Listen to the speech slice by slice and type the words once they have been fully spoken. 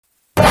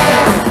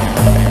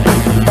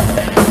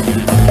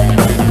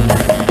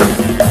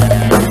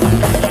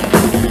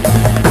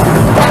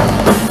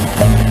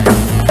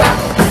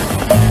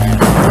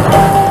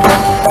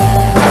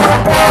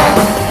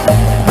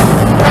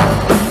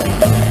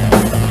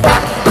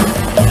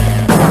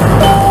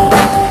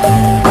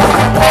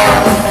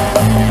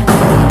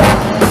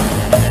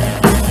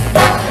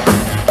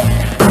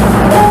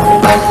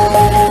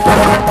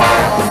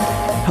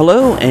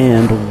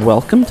and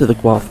welcome to the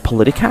Guelph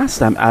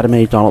Politicast. I'm Adam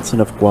A. Donaldson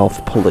of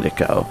Guelph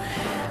Politico.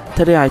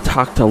 Today I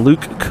talked to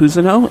Luc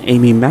Cousineau,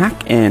 Amy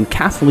Mack, and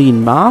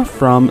Kathleen Ma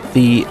from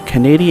the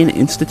Canadian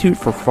Institute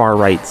for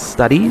Far-Right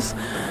Studies.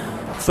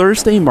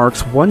 Thursday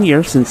marks 1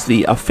 year since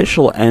the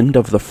official end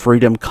of the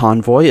Freedom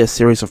Convoy, a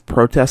series of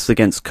protests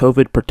against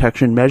COVID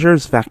protection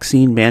measures,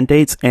 vaccine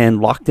mandates, and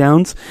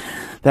lockdowns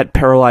that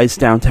paralyzed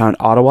downtown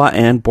Ottawa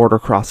and border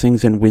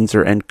crossings in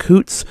Windsor and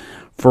Coutts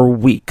for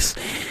weeks.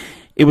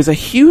 It was a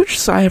huge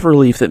sigh of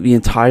relief that the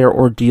entire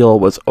ordeal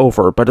was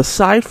over, but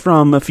aside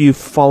from a few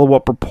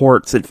follow-up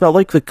reports, it felt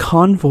like the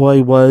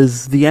convoy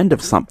was the end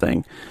of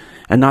something,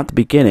 and not the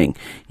beginning.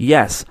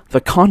 Yes, the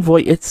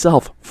convoy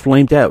itself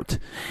flamed out,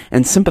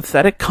 and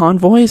sympathetic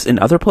convoys in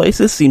other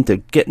places seemed to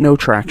get no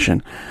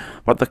traction,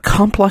 but the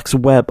complex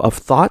web of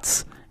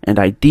thoughts and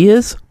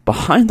ideas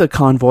behind the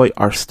convoy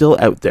are still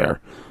out there.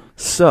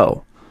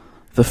 So,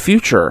 the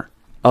future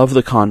of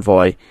the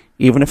convoy,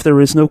 even if there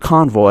is no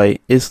convoy,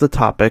 is the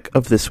topic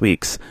of this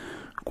week's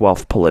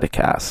Guelph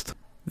Politicast.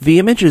 The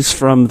images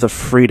from the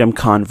Freedom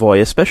Convoy,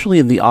 especially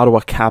in the Ottawa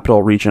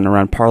capital region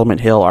around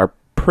Parliament Hill, are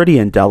pretty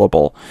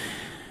indelible.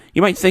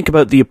 You might think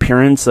about the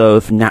appearance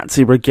of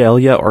Nazi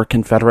regalia or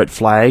Confederate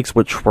flags,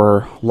 which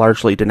were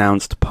largely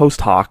denounced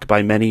post hoc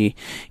by many,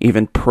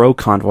 even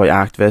pro-convoy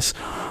activists,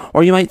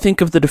 or you might think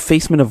of the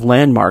defacement of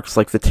landmarks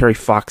like the Terry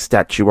Fox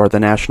statue or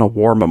the National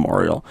War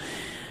Memorial.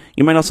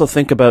 You might also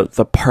think about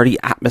the party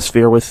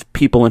atmosphere with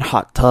people in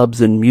hot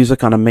tubs and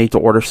music on a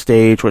made-to-order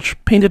stage,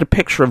 which painted a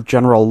picture of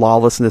general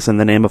lawlessness in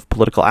the name of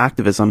political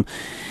activism,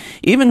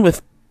 even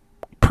with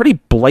pretty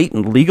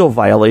blatant legal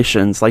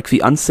violations like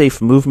the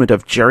unsafe movement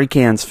of jerry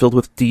cans filled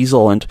with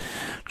diesel and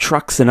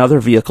trucks and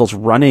other vehicles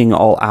running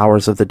all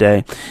hours of the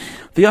day.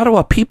 The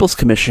Ottawa People's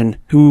Commission,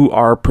 who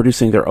are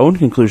producing their own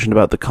conclusion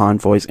about the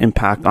convoy's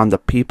impact on the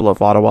people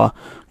of Ottawa,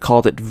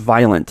 called it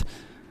violent.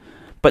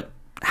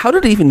 How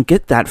did it even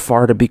get that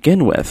far to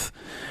begin with?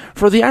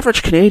 For the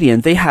average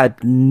Canadian, they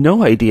had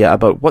no idea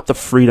about what the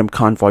Freedom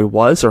Convoy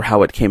was or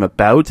how it came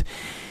about.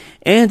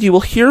 And you will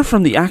hear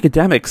from the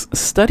academics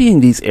studying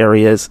these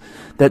areas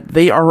that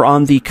they are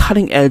on the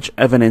cutting edge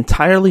of an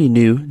entirely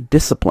new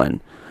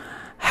discipline.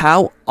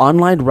 How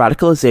online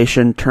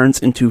radicalization turns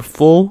into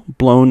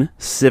full-blown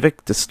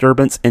civic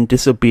disturbance and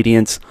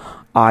disobedience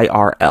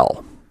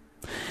IRL.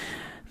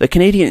 The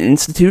Canadian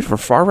Institute for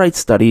Far-Right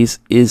Studies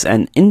is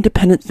an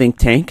independent think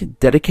tank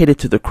dedicated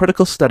to the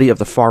critical study of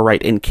the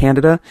far-right in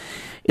Canada.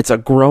 It's a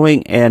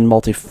growing and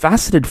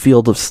multifaceted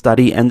field of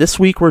study, and this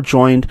week we're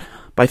joined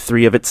by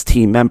three of its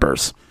team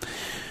members.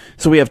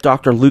 So we have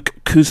Dr. Luc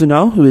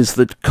Cousineau, who is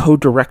the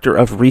co-director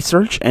of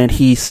research, and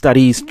he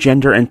studies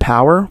gender and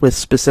power with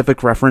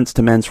specific reference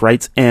to men's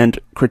rights and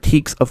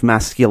critiques of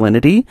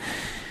masculinity.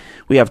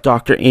 We have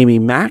Dr. Amy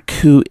Mack,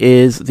 who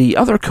is the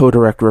other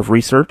co-director of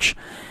research,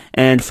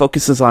 and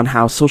focuses on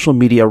how social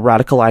media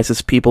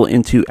radicalizes people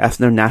into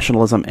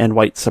ethno-nationalism and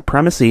white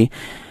supremacy.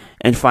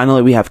 And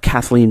finally, we have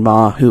Kathleen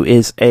Ma, who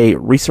is a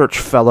research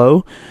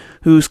fellow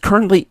who's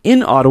currently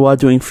in Ottawa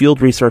doing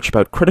field research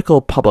about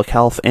critical public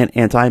health and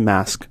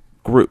anti-mask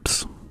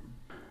groups.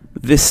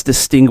 This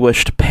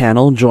distinguished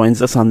panel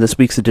joins us on this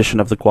week's edition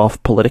of the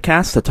Guelph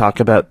Politicast to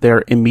talk about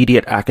their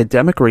immediate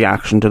academic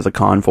reaction to the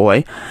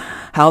convoy,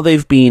 how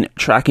they've been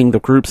tracking the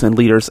groups and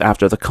leaders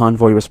after the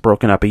convoy was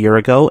broken up a year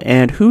ago,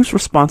 and whose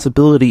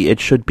responsibility it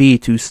should be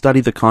to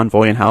study the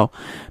convoy and how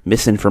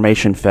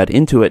misinformation fed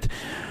into it.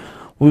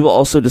 We will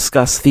also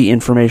discuss the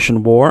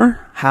information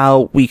war,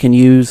 how we can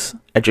use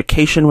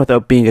education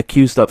without being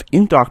accused of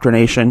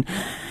indoctrination,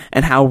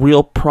 and how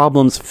real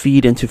problems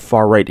feed into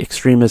far-right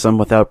extremism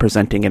without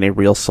presenting any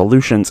real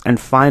solutions. And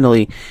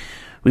finally,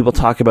 we will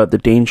talk about the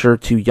danger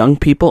to young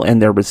people and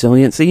their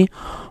resiliency,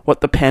 what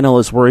the panel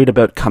is worried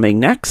about coming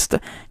next,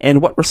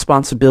 and what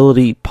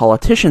responsibility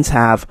politicians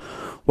have,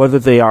 whether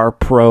they are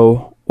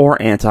pro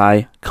or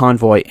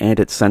anti-convoy and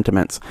its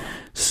sentiments.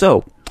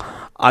 So,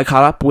 I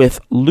caught up with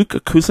Luc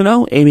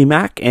Cousineau, Amy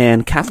Mack,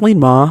 and Kathleen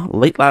Ma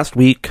late last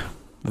week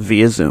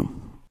via Zoom.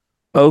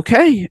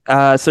 Okay,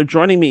 so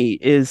joining me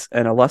is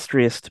an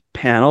illustrious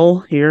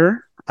panel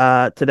here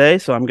today,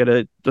 so I'm going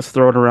to just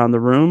throw it around the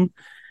room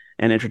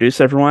and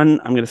introduce everyone.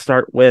 I'm going to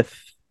start with,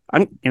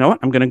 I'm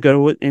going to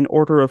go in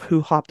order of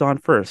who hopped on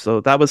first.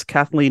 So that was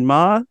Kathleen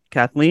Ma.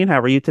 Kathleen, how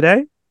are you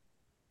today?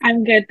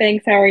 I'm good,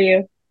 thanks. How are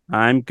you?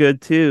 I'm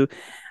good too.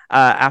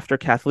 After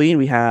Kathleen,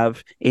 we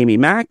have Amy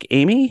Mack.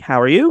 Amy, how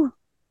are you?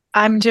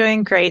 I'm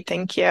doing great,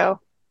 thank you.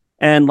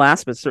 And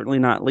last but certainly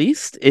not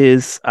least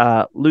is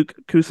Luc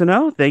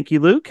Cousineau. Thank you,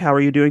 Luc. How are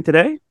you doing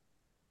today?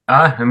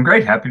 I'm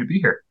great. Happy to be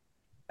here.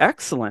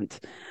 Excellent.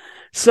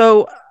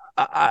 So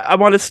I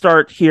want to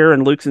start here,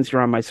 and Luc, since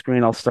you're on my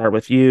screen, I'll start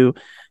with you.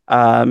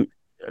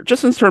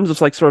 Just in terms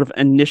of like sort of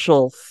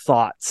initial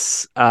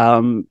thoughts,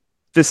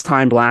 this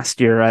time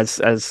last year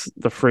as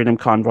the Freedom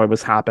Convoy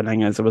was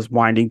happening, as it was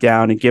winding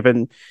down, and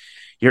given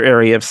your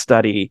area of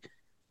study,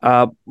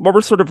 what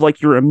were sort of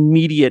like your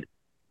immediate,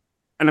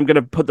 and I'm going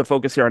to put the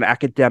focus here on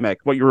academic,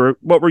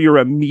 what were your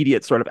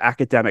immediate sort of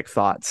academic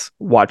thoughts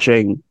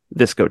watching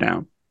this go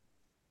down?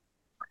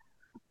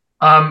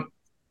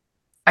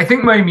 I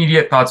think my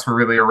immediate thoughts were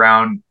really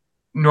around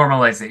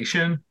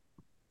normalization.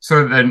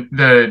 So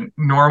the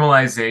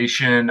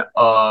normalization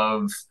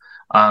of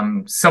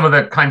some of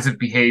the kinds of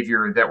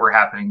behavior that were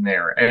happening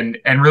there,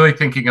 and really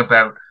thinking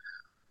about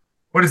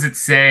what does it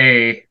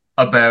say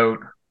about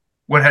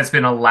what has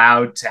been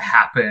allowed to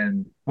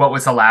happen, what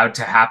was allowed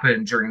to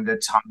happen during the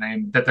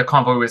time that the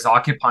convoy was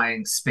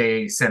occupying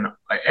space, and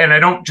I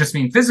don't just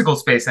mean physical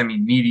space, I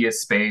mean media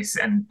space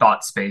and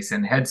thought space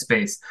and head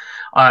space,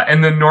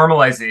 and the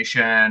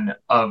normalization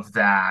of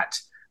that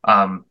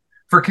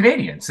for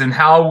Canadians, and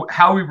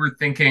how we were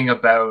thinking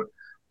about,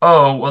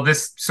 oh well,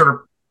 this sort of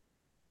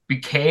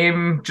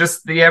became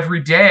just the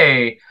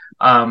everyday,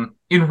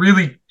 in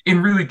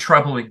really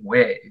troubling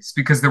ways,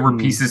 because there were Mm,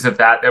 pieces of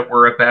that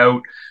were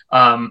about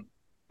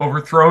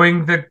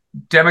overthrowing the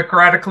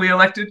democratically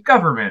elected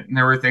government, and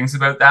there were things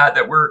about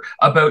that were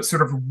about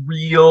sort of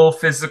real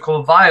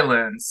physical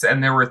violence,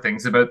 and there were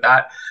things about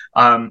that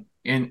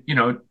in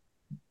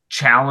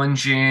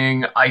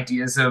challenging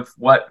ideas of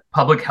what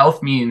public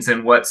health means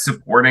and what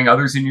supporting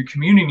others in your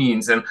community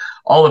means, and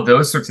all of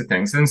those sorts of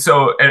things. And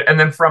so, and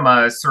then from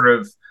a sort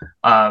of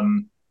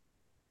um,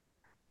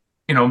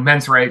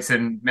 men's rights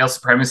and male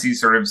supremacy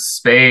sort of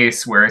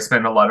space where I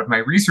spend a lot of my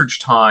research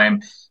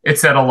time, it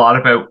said a lot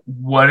about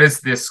what is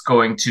this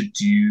going to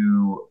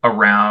do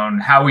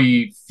around how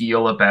we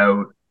feel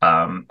about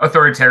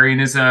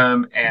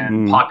authoritarianism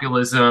and mm,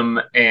 populism,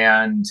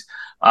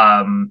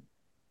 um,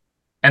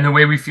 and the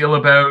way we feel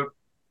about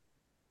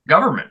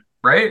government,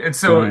 right? And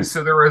so right.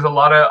 so there was a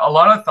lot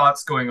of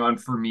thoughts going on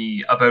for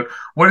me about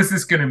what is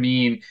this going to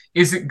mean?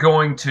 Is it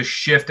going to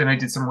shift? And I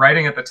did some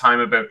writing at the time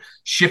about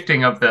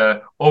shifting of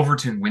the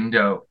Overton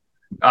window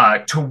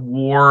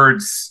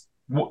towards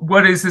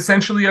what is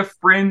essentially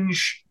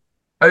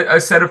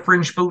a set of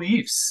fringe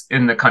beliefs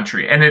in the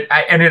country, and it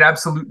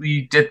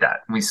absolutely did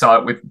that. And we saw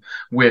it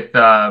with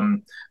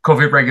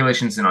COVID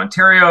regulations in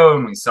Ontario,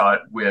 and we saw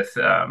it with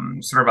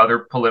sort of other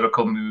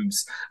political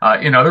moves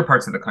in other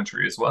parts of the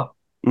country as well.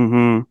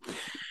 Hmm.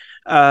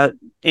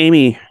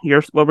 Amy,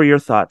 what were your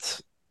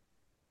thoughts?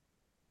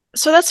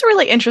 So that's a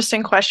really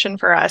interesting question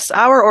for us.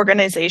 Our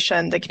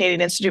organization, the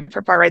Canadian Institute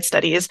for Far Right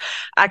Studies,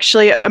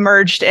 actually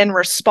emerged in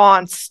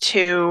response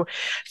to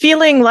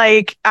feeling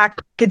like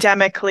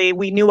academically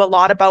we knew a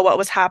lot about what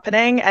was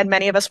happening, and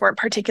many of us weren't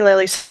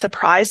particularly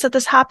surprised that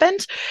this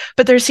happened.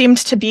 But there seemed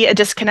to be a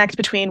disconnect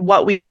between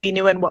what we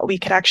knew and what we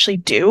could actually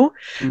do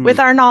Mm, with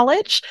our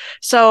knowledge.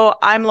 So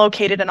I'm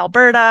located in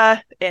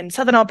Alberta, in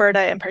Southern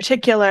Alberta in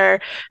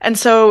particular. And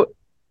so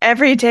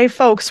everyday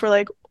folks were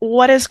like,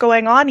 what is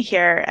going on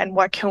here and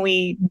what can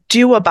we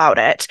do about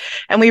it?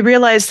 And we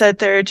realized that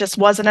there just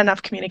wasn't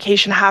enough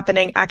communication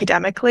happening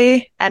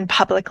academically and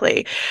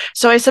publicly.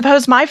 So I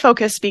suppose my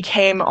focus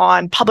became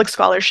on public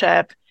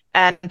scholarship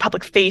and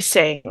public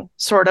facing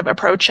sort of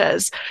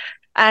approaches.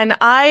 And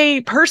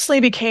I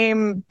personally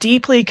became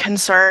deeply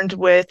concerned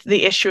with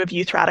the issue of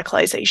youth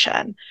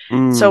radicalization.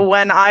 mm, So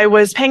when I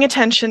was paying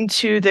attention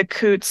to the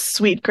Coutts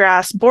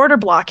Sweetgrass border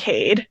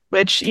blockade,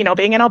 which,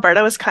 being in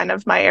Alberta was kind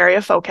of my area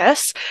of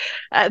focus,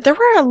 there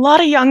were a lot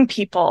of young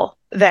people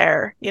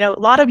there, a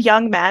lot of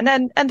young men,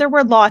 and there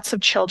were lots of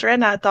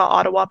children at the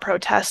Ottawa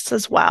protests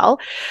as well.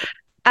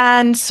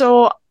 And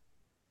so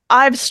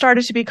I've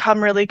started to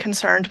become really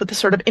concerned with the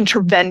sort of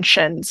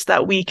interventions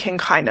that we can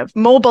kind of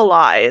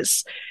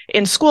mobilize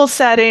in school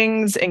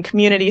settings, in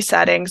community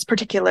settings,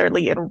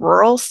 particularly in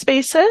rural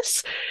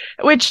spaces,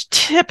 which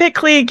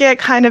typically get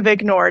kind of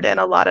ignored in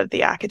a lot of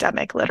the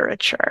academic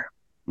literature.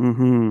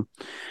 hmm.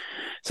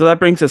 So that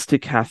brings us to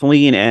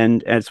Kathleen,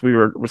 and as we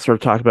were sort of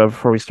talking about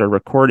before we started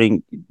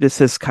recording, this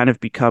has kind of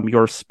become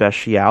your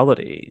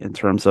speciality in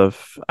terms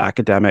of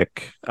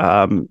academic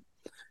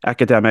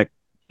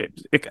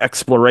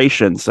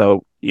exploration.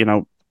 So,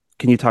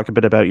 can you talk a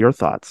bit about your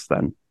thoughts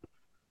then?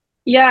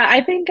 Yeah,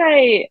 I think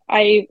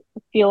I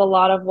feel a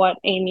lot of what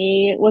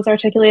Amy was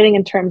articulating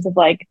in terms of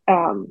like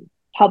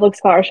public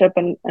scholarship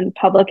and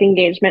public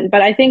engagement.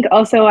 But I think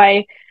also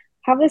I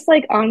have this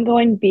like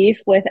ongoing beef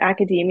with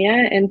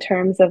academia in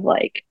terms of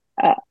like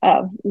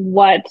of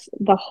what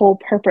the whole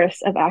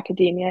purpose of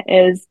academia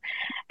is.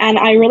 And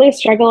I really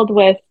struggled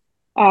with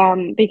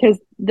because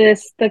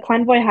the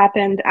convoy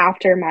happened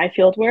after my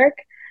field work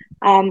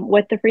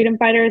with the freedom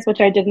fighters,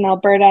 which I did in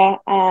Alberta.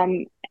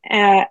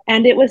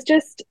 And it was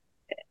just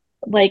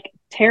like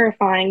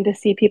terrifying to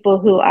see people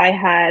who I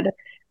had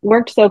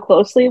worked so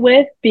closely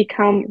with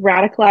become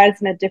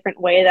radicalized in a different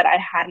way that I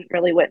hadn't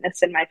really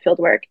witnessed in my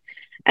fieldwork.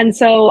 And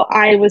so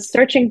I was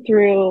searching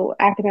through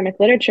academic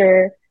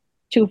literature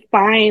to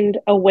find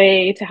a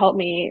way to help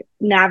me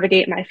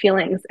navigate my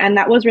feelings. And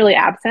that was really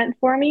absent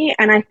for me.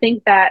 And I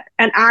think that,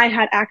 and I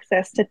had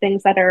access to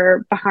things that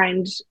are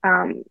behind,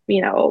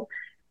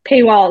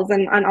 paywalls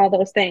and all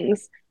those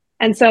things.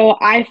 And so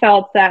I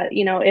felt that,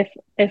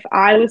 if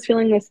I was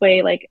feeling this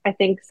way, like I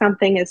think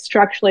something is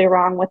structurally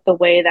wrong with the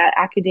way that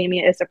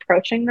academia is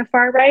approaching the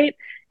far right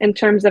in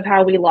terms of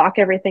how we lock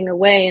everything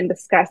away and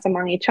discuss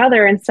among each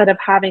other instead of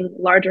having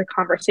larger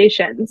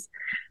conversations.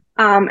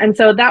 And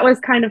so that was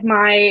kind of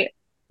my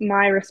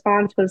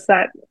response was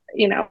that,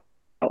 you know,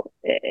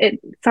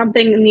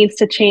 something needs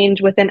to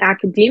change within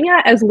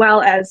academia as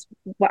well as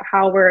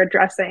how we're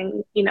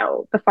addressing,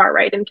 the far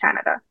right in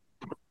Canada.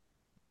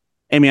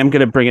 Amy, I'm going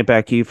to bring it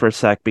back to you for a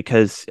sec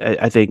because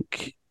I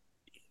think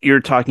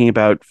you're talking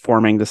about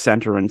forming the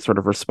center and sort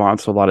of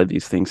response to a lot of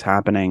these things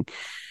happening.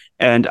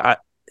 And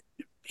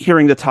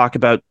hearing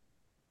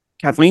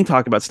Kathleen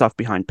talk about stuff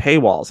behind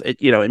paywalls,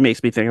 it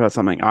makes me think about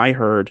something I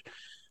heard.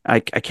 I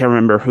can't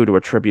remember who to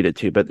attribute it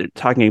to, but they're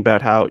talking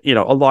about how,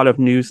 a lot of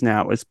news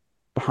now is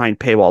behind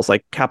paywalls,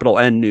 like capital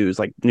N news,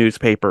 like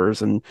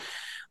newspapers and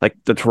like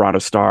the Toronto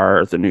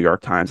Star, the New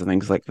York Times, and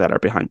things like that are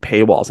behind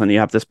paywalls. And you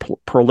have this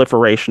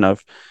proliferation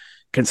of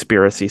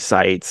conspiracy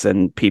sites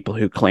and people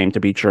who claim to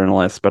be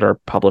journalists but are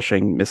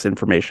publishing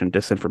misinformation,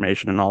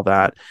 disinformation, and all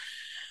that.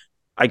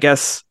 I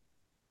guess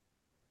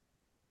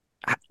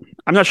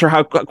I'm not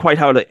sure quite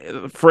how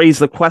to phrase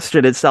the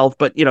question itself,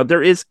 but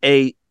there is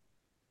a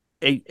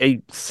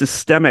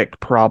systemic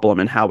problem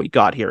in how we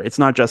got here. It's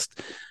not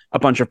just a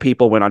bunch of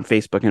people went on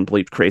Facebook and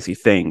believed crazy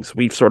things.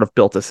 We've sort of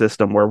built a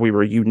system where we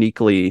were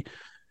uniquely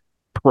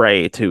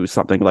prey to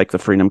something like the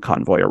Freedom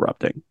Convoy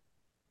erupting.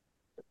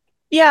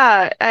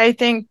 Yeah, I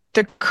think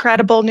the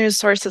credible news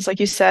sources, like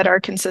you said, are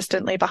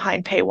consistently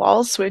behind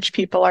paywalls, which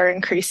people are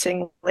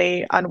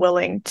increasingly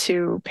unwilling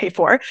to pay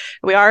for.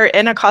 We are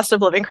in a cost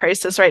of living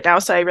crisis right now,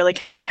 so I really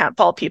can't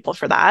fault people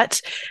for that.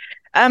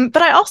 But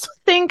I also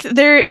think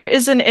there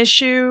is an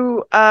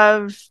issue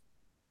of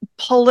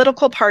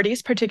political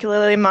parties,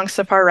 particularly amongst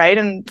the far right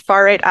and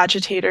far right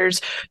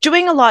agitators,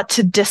 doing a lot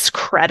to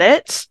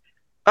discredit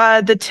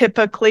the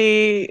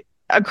typically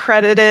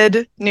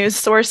accredited news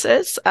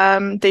sources.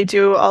 They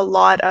do a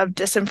lot of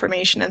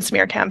disinformation and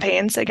smear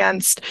campaigns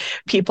against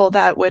people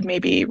that would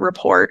maybe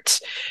report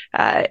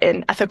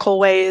in ethical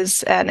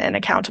ways and in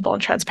accountable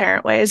and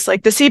transparent ways.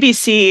 Like the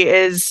CBC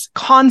is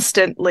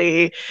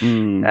constantly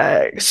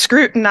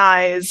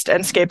scrutinized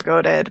and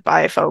scapegoated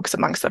by folks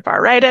amongst the far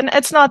right. And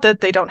it's not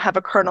that they don't have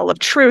a kernel of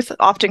truth.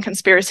 Often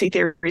conspiracy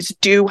theories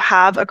do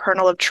have a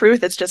kernel of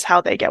truth. It's just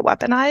how they get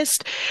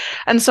weaponized.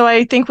 And so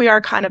I think we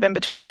are kind of in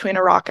between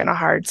a rock and a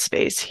hard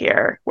space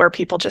here, where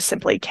people just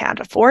simply can't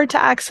afford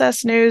to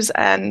access news,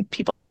 and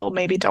people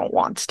maybe don't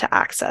want to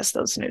access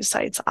those news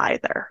sites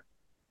either.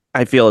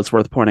 I feel it's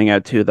worth pointing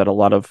out, too, that a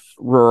lot of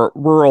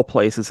rural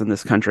places in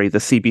this country, the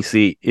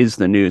CBC is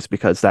the news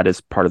because that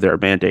is part of their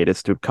mandate,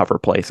 is to cover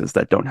places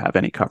that don't have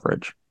any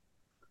coverage.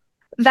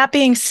 That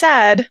being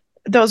said,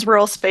 those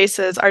rural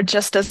spaces are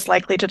just as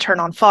likely to turn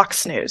on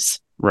Fox News.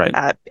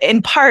 Right.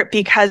 In part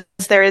because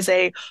there is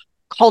a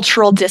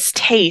cultural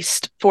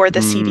distaste for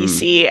the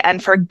CBC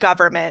and for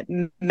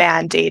government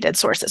mandated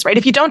sources, right?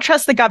 If you don't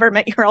trust the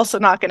government, you're also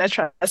not going to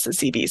trust the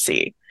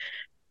CBC.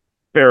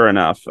 Fair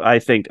enough. I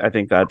think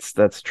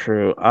that's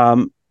true.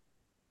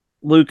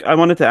 Luke, I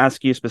wanted to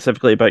ask you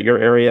specifically about your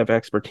area of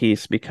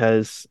expertise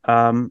because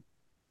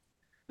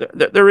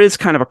there is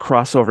kind of a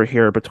crossover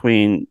here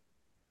between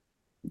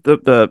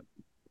the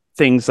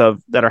things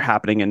that are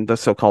happening in the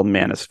so-called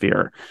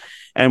manosphere.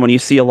 And when you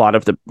see a lot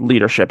of the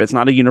leadership, it's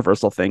not a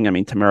universal thing. I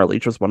mean, Tamara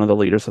Lich was one of the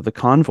leaders of the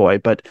convoy,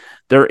 but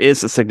there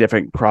is a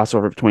significant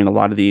crossover between a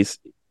lot of these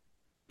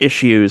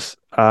issues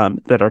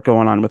that are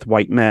going on with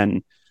white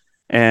men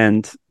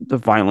and the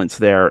violence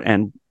there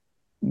and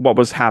what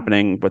was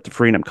happening with the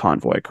Freedom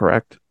Convoy,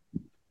 correct?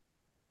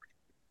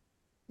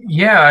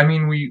 Yeah, I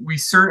mean, we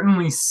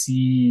certainly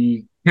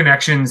see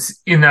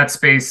connections in that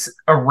space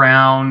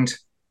around,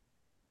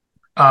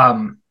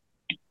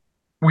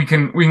 we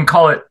can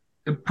call it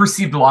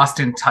perceived lost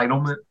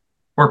entitlement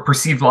or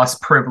perceived lost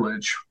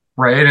privilege,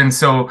 right? And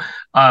so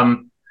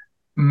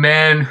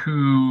men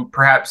who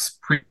perhaps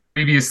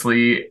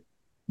previously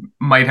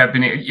might have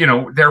been,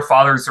 their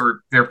fathers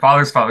or their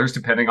fathers' fathers,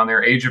 depending on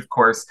their age, of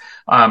course,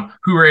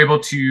 who were able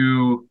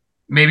to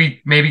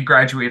maybe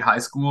graduate high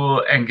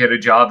school and get a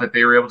job that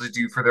they were able to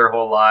do for their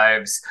whole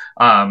lives,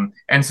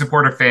 and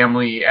support a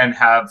family and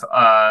have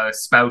a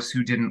spouse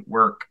who didn't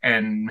work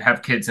and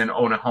have kids and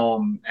own a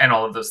home and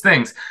all of those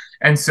things.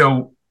 And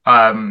so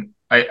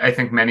I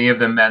think many of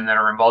the men that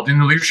are involved in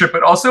the leadership,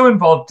 but also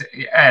involved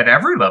at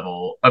every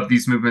level of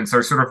these movements,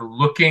 are sort of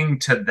looking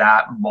to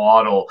that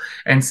model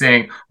and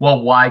saying,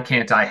 well, why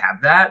can't I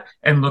have that?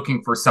 And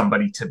looking for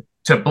somebody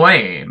to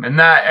blame.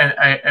 And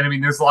I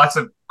mean, there's lots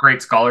of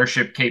great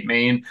scholarship. Kate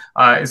Main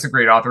is a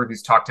great author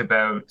who's talked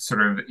about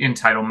sort of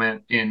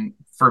entitlement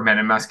for men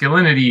and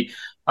masculinity,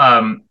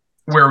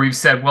 where we've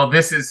said, well,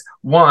 this is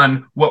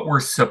what we're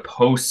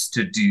supposed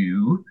to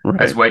do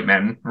as white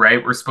men,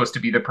 right? We're supposed to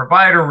be the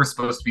provider. We're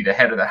supposed to be the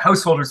head of the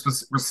household.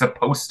 We're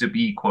supposed to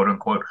be, quote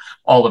unquote,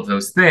 all of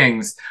those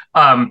things.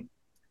 And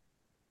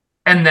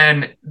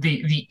then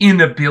the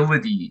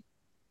inability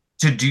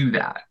to do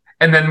that.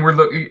 And then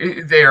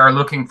they are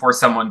looking for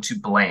someone to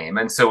blame.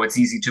 And so it's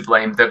easy to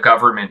blame the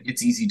government.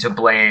 It's easy to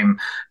blame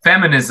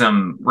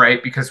feminism,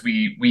 right? Because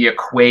we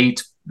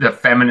equate the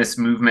feminist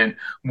movement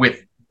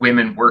with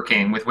women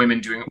working, with women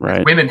doing,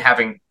 with women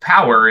having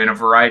power in a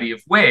variety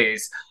of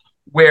ways,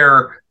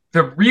 where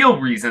the real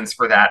reasons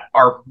for that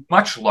are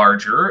much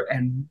larger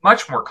and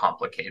much more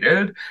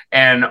complicated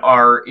and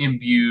are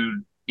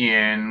imbued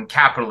in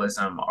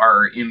capitalism,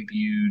 are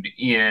imbued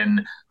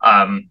in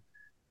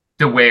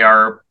the way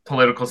our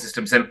political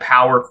systems and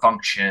power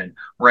function,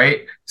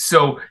 right?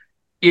 So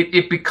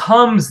it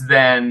becomes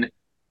then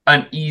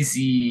an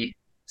easy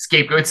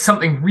scapegoat. It's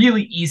something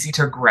really easy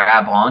to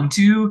grab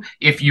onto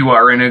if you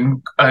are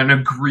an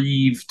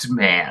aggrieved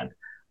man.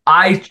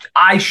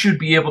 I should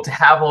be able to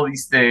have all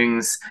these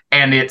things,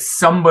 and it's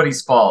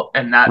somebody's fault,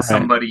 and that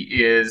somebody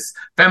is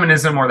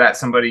feminism, or that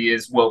somebody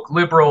is woke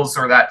liberals,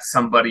 or that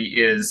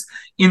somebody is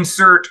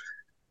insert.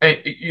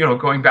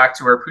 Going back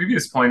to our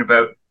previous point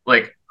about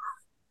like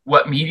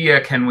what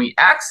media can we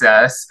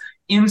access,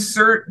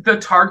 insert the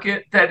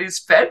target that is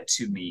fed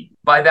to me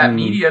by that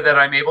media that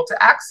I'm able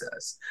to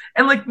access.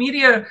 And like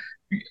media,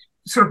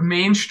 sort of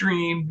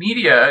mainstream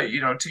media,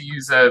 to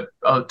use a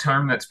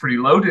term that's pretty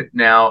loaded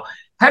now,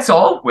 has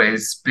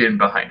always been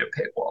behind a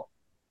paywall.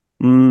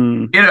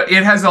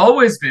 It has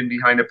always been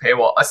behind a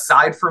paywall,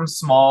 aside from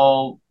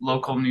small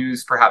local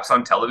news, perhaps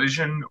on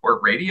television or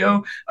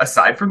radio,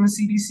 aside from the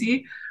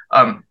CBC.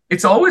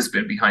 It's always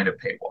been behind a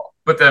paywall.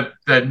 But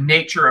the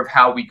nature of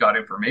how we got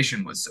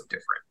information was so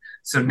different.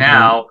 So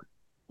now,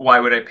 why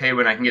would I pay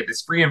when I can get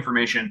this free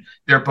information?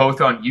 They're both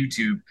on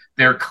YouTube.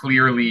 They're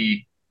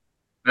clearly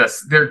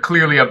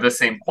of the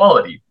same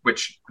quality,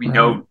 which we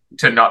know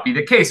to not be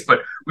the case,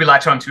 but we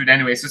latch onto it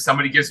anyway. So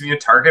somebody gives me a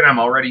target, I'm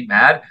already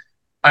mad.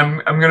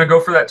 I'm going to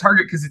go for that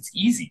target because it's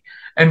easy.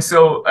 And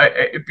so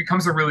it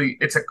becomes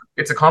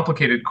it's a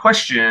complicated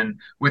question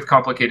with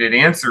complicated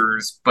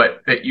answers,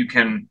 but that you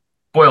can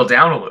boil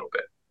down a little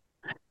bit.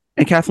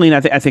 And Kathleen,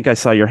 I think I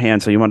saw your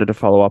hand, so you wanted to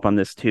follow up on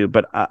this too.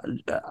 But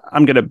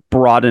I'm going to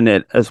broaden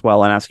it as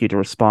well and ask you to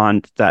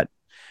respond that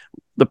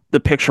the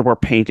picture we're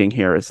painting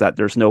here is that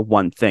there's no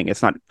one thing.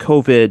 It's not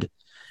COVID.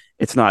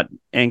 It's not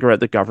anger at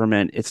the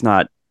government. It's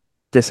not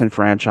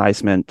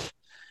disenfranchisement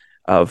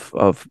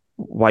of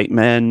white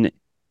men.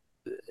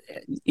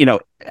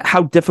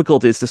 How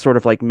difficult is to sort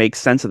of like make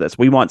sense of this?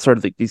 We want sort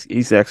of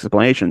these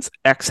explanations.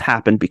 X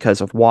happened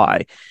because of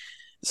Y.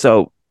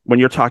 So when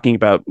you're talking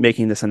about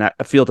making this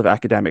a field of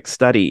academic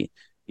study,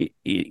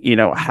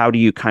 how do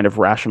you kind of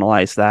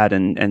rationalize that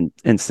and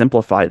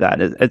simplify that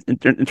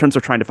in terms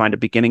of trying to find a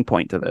beginning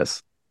point to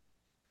this?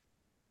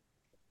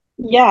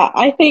 Yeah,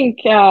 I think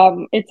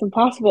it's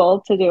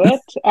impossible to do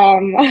it,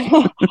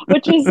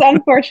 which is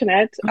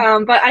unfortunate.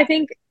 But I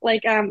think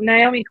like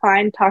Naomi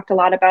Klein talked a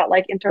lot about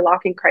like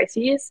interlocking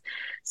crises.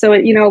 So,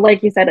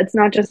 like you said, it's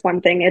not just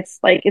one thing. It's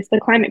the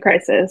climate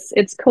crisis,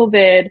 it's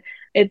COVID,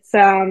 it's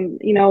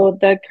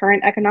the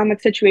current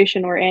economic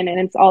situation we're in, and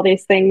it's all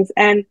these things.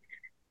 And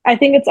I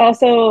think it's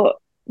also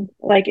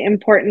like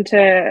important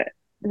to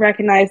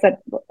recognize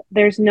that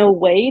there's no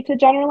way to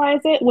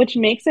generalize it, which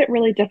makes it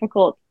really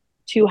difficult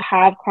to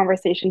have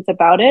conversations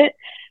about it.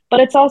 But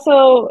it's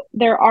also,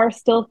 there are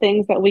still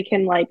things that we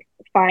can like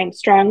find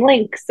strong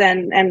links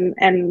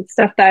and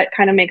stuff that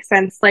kind of makes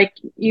sense. Like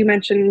you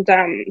mentioned,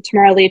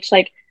 Tamara Lich,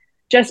 like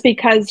just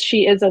because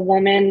she is a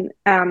woman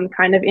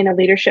kind of in a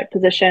leadership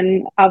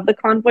position of the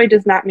convoy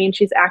does not mean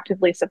she's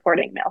actively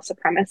supporting male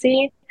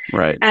supremacy.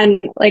 Right. And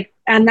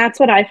that's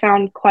what I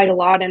found quite a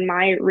lot in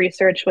my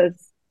research was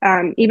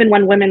even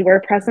when women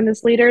were present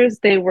as leaders,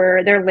 their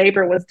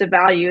labor was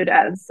devalued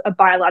as a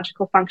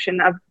biological function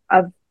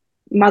of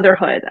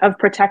motherhood, of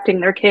protecting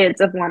their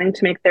kids, of wanting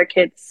to make their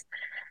kids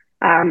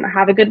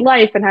have a good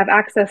life and have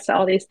access to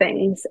all these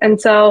things. And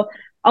so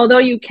although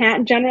you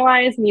can't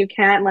generalize and you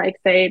can't like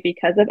say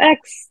because of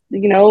X,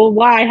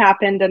 Y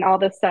happened and all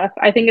this stuff,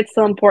 I think it's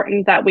still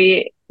important that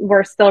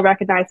we're still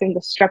recognizing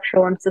the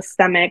structural and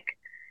systemic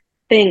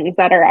things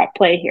that are at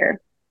play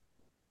here.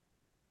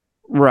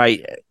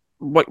 Right.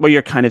 What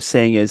you're kind of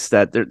saying is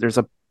that there's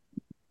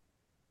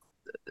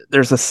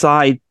a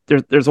side,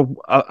 there's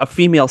a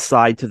female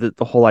side to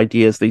the whole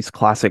idea is these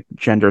classic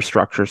gender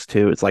structures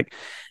too. It's like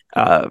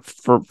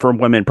for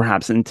women,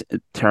 perhaps in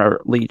Tara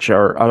Leach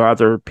or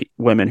other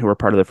women who are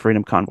part of the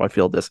Freedom Convoy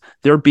feel this,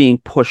 they're being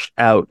pushed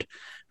out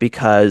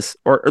because,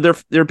 or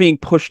they're being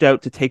pushed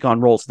out to take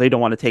on roles they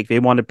don't want to take. They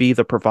want to be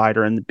the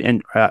provider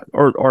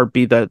or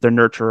be the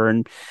nurturer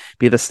and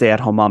be the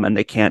stay-at-home mom, and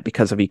they can't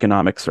because of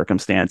economic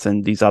circumstance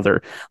and these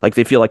other, like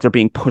they feel like they're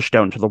being pushed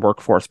out into the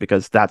workforce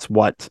because that's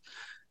what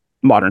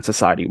modern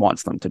society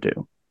wants them to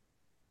do.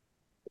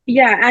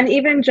 Yeah, and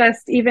even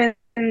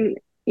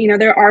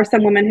there are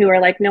some women who are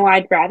like, no,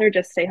 I'd rather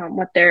just stay home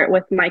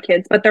with my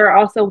kids. But there are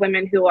also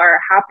women who are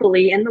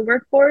happily in the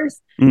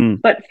workforce,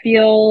 but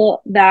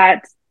feel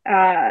that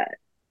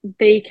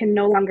they can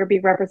no longer be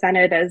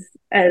represented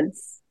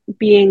as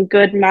being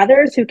good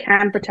mothers who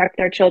can protect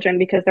their children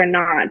because they're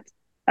not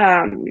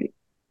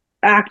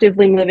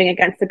actively moving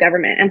against the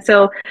government. And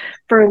so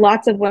for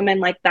lots of women,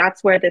 like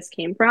that's where this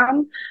came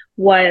from,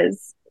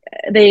 was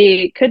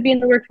they could be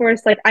in the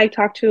workforce. Like I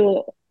talked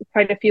to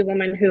quite a few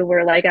women who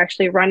were like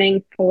actually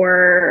running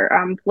for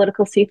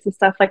political seats and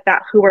stuff like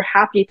that, who were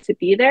happy to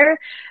be there,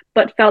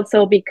 but felt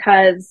so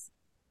because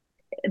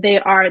they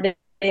are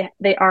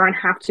and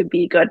have to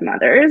be good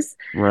mothers.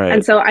 Right.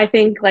 And so I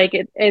think like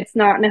it's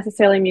not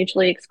necessarily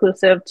mutually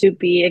exclusive to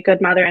be a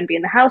good mother and be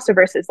in the house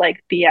versus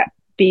like be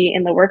be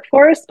in the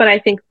workforce, but I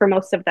think for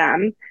most of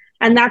them,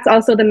 and that's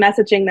also the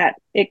messaging that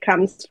it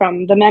comes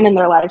from the men in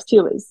their lives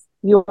too, is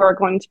you're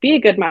going to be a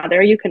good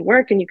mother, you can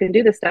work and you can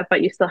do this stuff,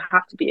 but you still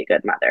have to be a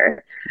good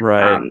mother.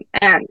 Right.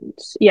 And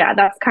yeah,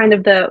 that's kind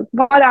of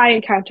what I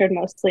encountered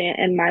mostly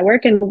in my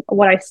work and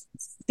what I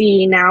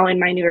see now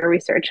in my newer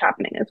research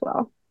happening as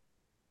well.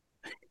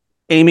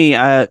 Amy,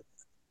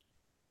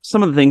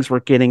 some of the things we're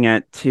getting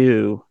at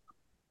too,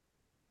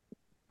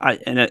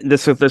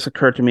 this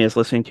occurred to me as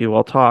listening to you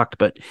all talk,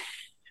 but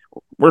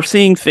we're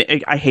seeing.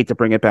 I hate to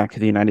bring it back to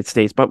the United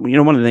States, but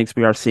one of the things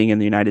we are seeing in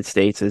the United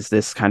States is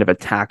this kind of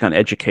attack on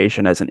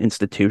education as an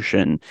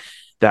institution.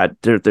 That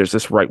there's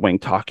this right-wing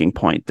talking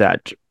point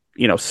that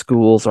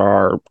schools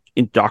are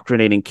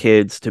indoctrinating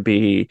kids to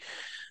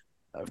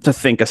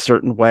think a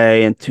certain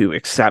way and to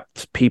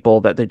accept people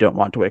that they don't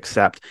want to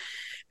accept.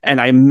 And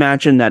I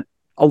imagine that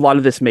a lot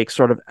of this makes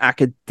sort of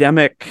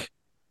academic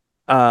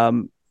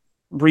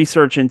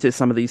research into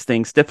some of these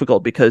things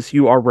difficult because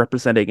you are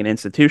representing an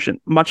institution,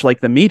 much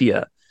like the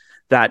media,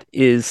 that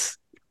is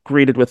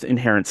greeted with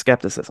inherent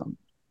skepticism.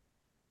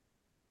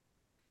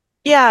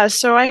 Yeah,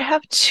 so I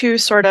have two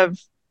sort of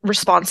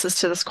responses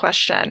to this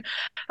question.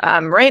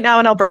 Right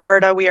now in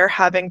Alberta, we are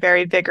having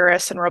very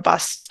vigorous and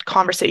robust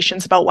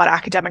conversations about what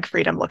academic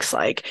freedom looks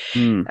like.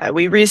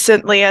 We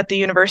recently at the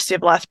University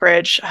of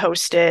Lethbridge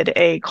hosted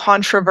a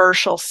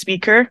controversial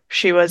speaker.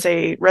 She was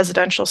a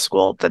residential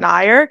school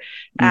denier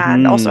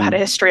and also had a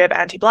history of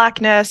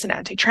anti-Blackness and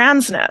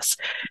anti-transness.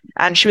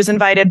 And she was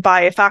invited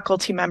by a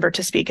faculty member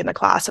to speak in the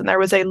class, and there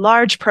was a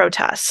large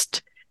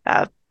protest.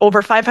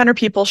 Over 500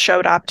 people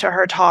showed up to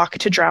her talk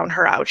to drown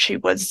her out. She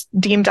was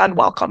deemed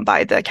unwelcome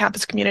by the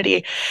campus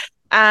community.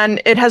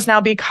 And it has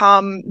now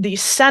become the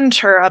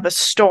center of a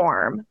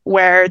storm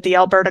where the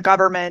Alberta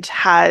government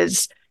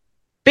has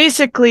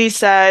basically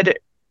said,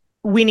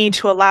 we need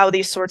to allow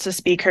these sorts of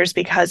speakers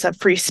because of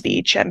free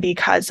speech and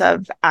because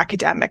of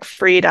academic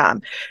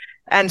freedom.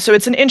 And so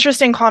it's an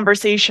interesting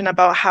conversation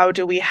about how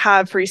do we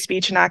have free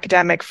speech and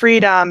academic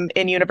freedom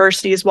in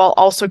universities while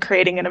also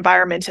creating an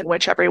environment in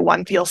which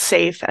everyone feels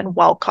safe and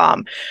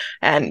welcome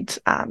and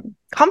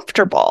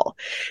comfortable,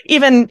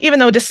 even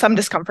though some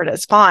discomfort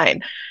is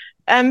fine.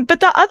 But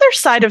the other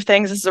side of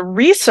things as a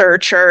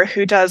researcher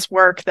who does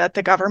work that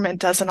the government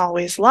doesn't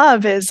always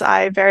love is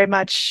I very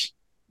much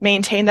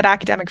maintain that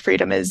academic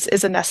freedom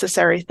is a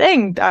necessary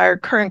thing. Our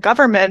current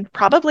government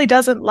probably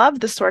doesn't love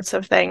the sorts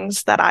of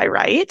things that I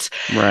write.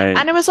 Right.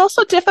 And it was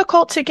also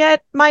difficult to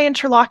get my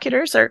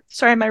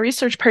my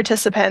research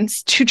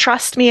participants to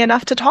trust me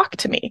enough to talk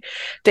to me.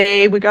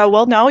 They would go,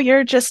 well, no,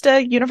 you're just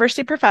a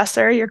university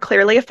professor. You're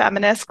clearly a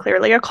feminist,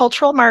 clearly a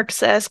cultural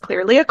Marxist,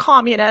 clearly a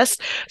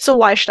communist. So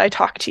why should I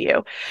talk to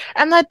you?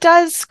 And that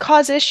does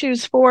cause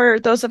issues for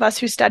those of us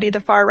who study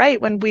the far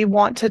right when we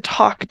want to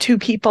talk to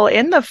people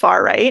in the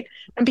far right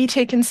and be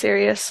taken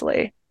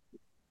seriously.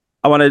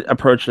 I want to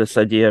approach this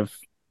idea of,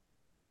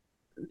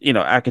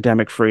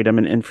 academic freedom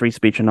and free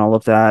speech and all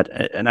of that.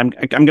 And I'm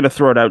going to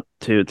throw it out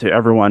to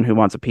everyone who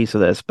wants a piece of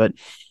this. But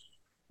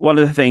one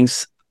of the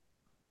things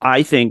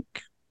I think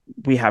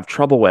I have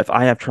trouble with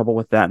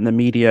that in the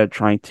media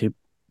trying to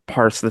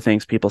parse the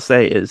things people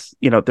say is,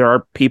 there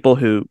are people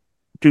who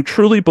do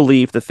truly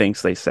believe the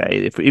things they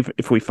say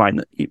if we find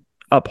them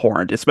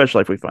abhorrent,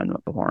 especially if we find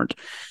them abhorrent.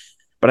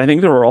 But I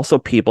think there are also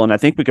people, and I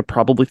think we could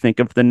probably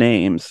think of the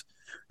names,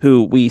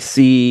 who we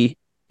see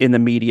in the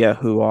media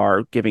who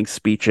are giving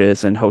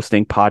speeches and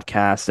hosting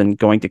podcasts and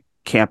going to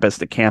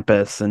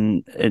campus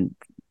and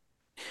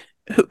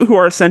who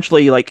are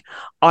essentially like,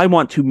 I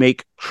want to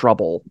make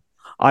trouble.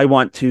 I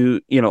want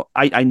to,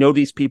 I know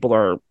these people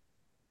are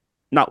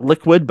not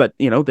liquid, but,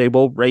 they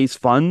will raise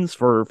funds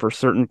for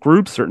certain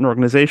groups, certain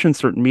organizations,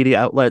 certain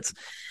media outlets.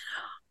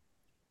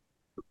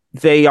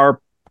 They are,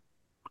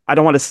 I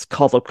don't want to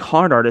call them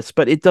con artists,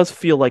 but it does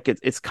feel like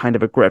it's kind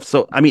of a grift.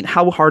 So, I mean,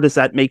 how hard does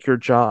that make your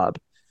job?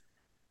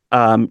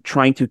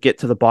 Trying to get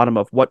to the bottom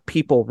of what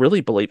people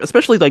really believe,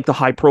 especially like the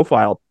high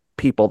profile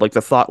people, like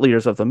the thought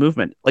leaders of the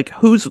movement. Like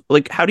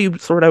how do you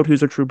sort out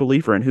who's a true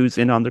believer and who's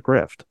in on the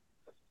grift?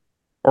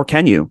 Or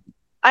can you?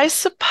 I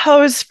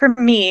suppose for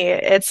me,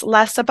 it's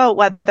less about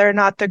whether or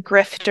not the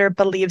grifter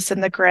believes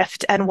in the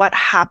grift and what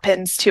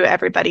happens to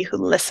everybody who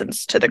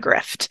listens to the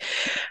grift.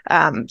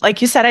 Like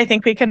you said, I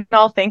think we can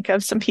all think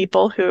of some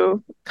people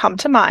who come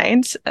to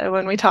mind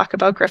when we talk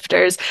about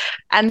grifters.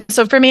 And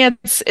so for me,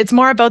 it's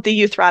more about the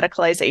youth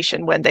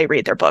radicalization when they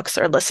read their books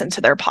or listen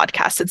to their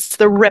podcasts. It's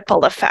the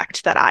ripple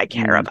effect that I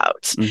care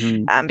about.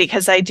 Mm-hmm.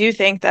 Because I do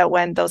think that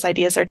when those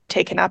ideas are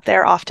taken up,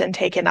 they're often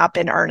taken up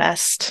in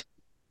earnest.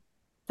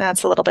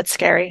 That's a little bit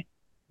scary.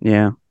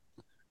 Yeah.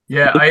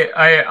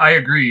 I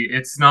agree.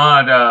 It's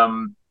not,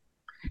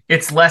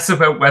 it's less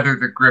about whether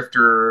the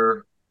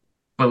grifter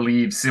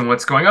believes in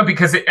what's going on,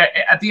 because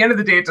at the end of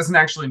the day, it doesn't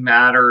actually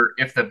matter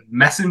if the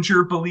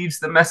messenger believes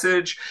the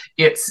message.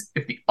 It's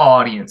if the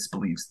audience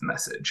believes the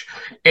message.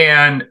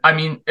 And I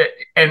mean,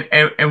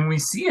 and we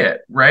see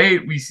it, right?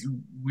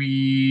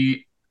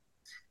 We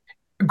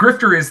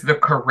grifter is the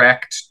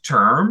correct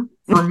term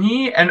for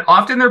me. And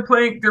often they're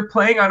playing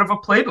out of a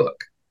playbook.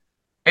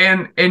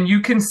 and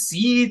you can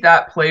see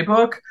that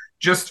playbook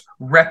just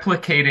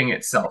replicating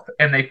itself,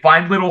 and they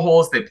find little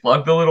holes, they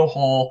plug the little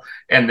hole,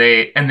 and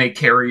they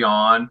carry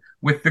on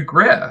with the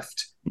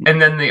grift,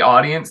 and then the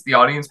audience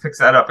picks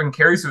that up and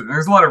carries it.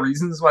 There's a lot of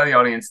reasons why the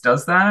audience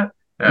does that.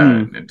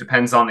 It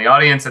depends on the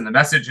audience and the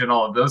message and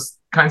all of those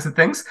kinds of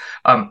things.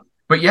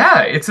 But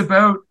yeah, it's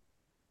about,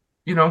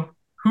 you know,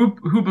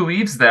 who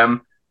believes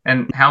them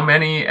and how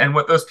many and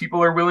what those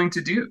people are willing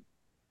to do.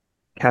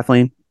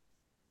 Kathleen?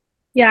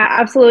 Yeah,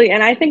 absolutely.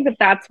 And I think that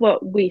that's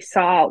what we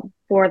saw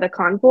for the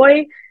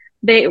convoy.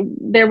 There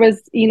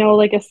was,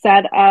 like a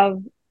set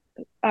of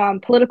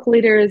political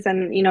leaders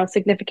and,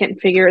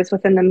 significant figures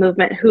within the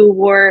movement who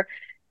were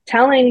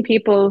telling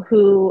people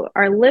who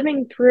are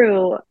living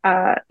through,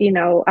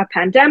 a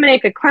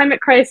pandemic, a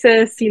climate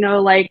crisis,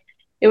 like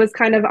it was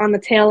kind of on the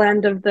tail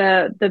end of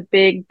the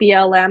big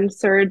BLM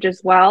surge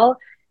as well.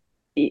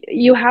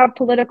 You have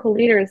political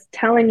leaders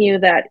telling you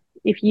that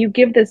if you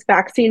give this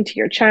vaccine to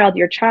your child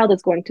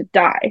is going to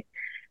die.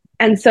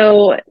 And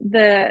so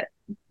that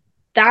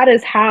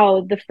is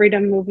how the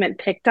freedom movement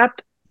picked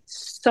up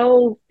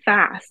so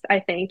fast, I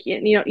think.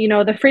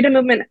 The freedom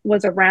movement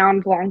was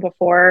around long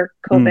before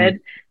COVID,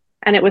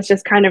 and it was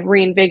just kind of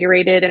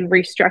reinvigorated and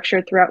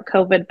restructured throughout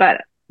COVID.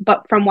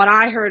 But from what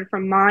I heard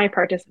from my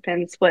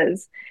participants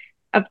was,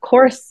 of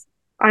course,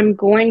 I'm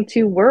going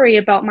to worry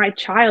about my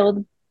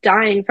child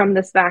dying from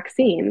this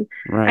vaccine.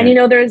 Right.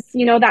 And there's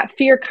that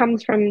fear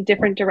comes from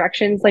different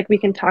directions. Like we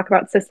can talk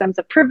about systems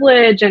of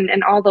privilege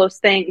and all those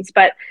things,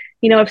 but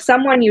if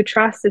someone you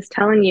trust is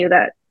telling you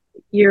that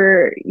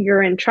you're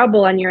in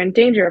trouble and you're in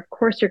danger, of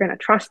course you're going to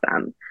trust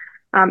them,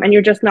 and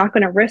you're just not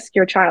going to risk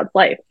your child's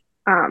life.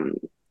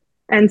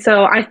 And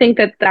so I think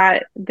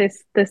that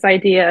this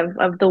idea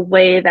of the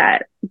way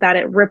that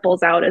it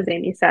ripples out, as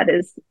Amy said,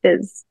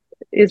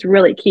 is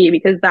really key,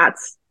 because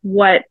that's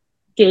what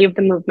gave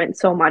the movement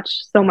so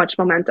much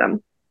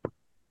momentum.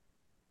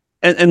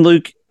 And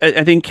Luke,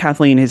 I think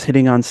Kathleen is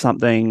hitting on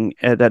something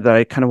that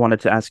I kind of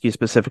wanted to ask you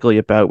specifically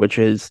about, which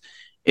is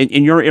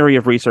in your area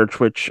of research,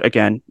 which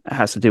again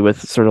has to do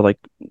with sort of like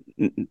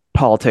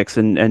politics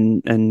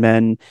and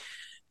men.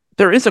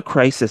 There is a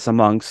crisis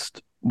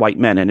amongst white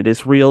men, and it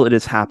is real. It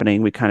is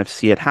happening. We kind of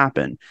see it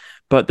happen.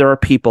 But there are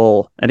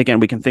people, and again,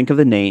 we can think of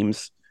the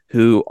names,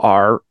 who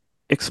are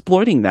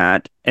exploiting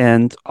that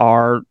and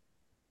are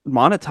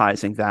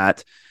monetizing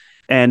that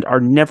and are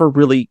never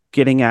really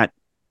getting at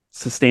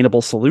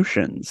sustainable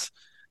solutions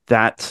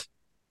that,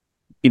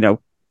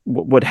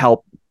 would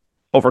help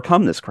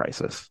overcome this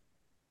crisis.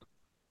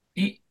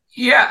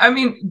 Yeah, I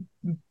mean,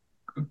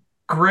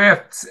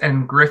 grifts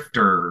and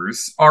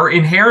grifters are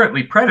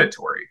inherently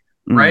predatory,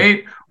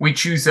 right? We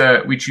choose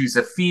a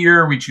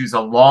fear, we choose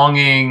a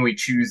longing, we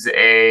choose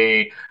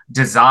a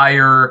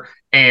desire,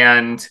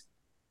 and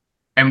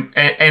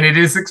it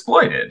is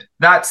exploited.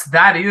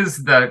 That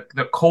is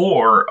the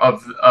core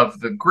of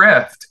the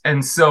grift.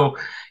 And so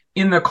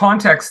in the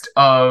context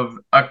of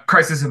a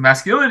crisis of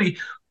masculinity,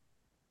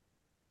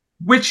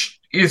 which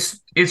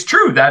is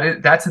true,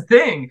 that's a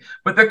thing,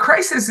 but the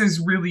crisis is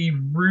really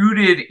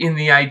rooted in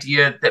the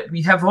idea that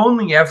we have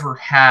only ever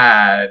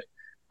had,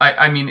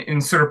 I mean, in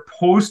sort of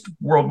post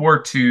World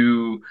War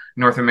II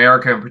North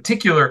America in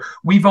particular,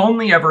 we've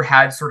only ever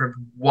had sort of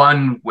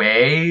one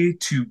way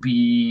to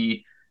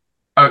be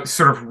a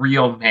sort of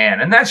real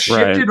man, and that's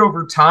shifted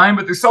over time,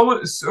 but there's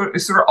always sort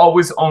of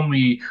always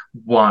only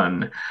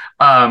one.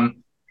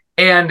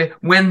 And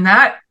when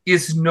that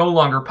is no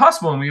longer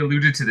possible, and we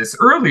alluded to this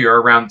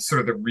earlier around sort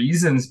of the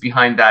reasons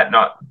behind that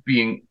not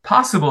being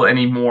possible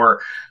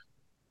anymore,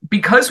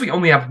 because we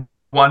only have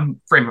one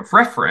frame of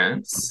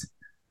reference,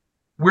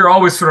 we're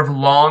always sort of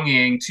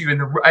longing to,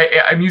 and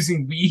I'm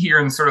using we here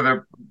in sort of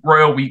the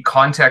royal we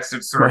context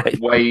of sort of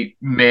white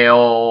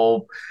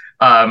male,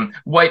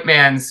 white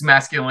man's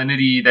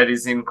masculinity that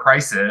is in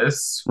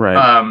crisis,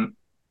 quote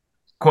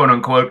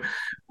unquote.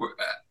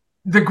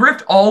 The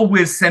grift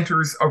always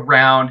centers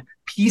around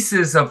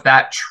pieces of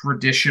that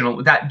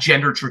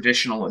gender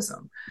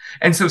traditionalism.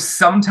 And so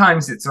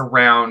sometimes it's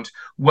around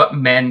what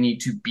men need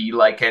to be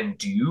like and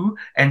do,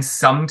 and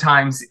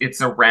sometimes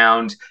it's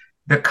around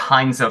the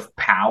kinds of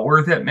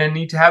power that men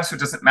need to have. So it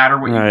doesn't matter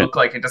what you look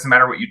like, it doesn't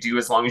matter what you do,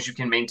 as long as you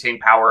can maintain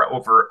power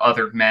over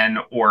other men,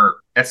 or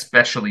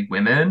especially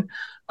women.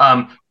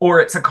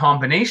 Or it's a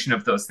combination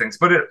of those things,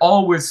 but it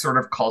always sort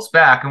of calls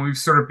back, and we've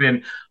sort of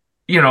been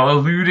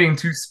alluding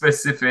to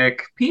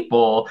specific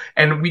people,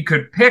 and we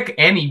could pick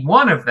any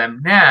one of them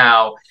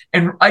now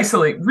and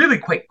isolate really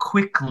quite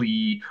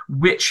quickly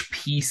which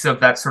piece of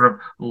that sort of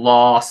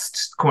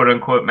lost, quote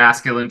unquote,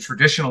 masculine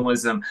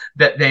traditionalism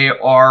that they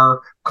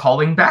are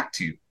calling back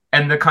to,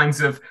 and the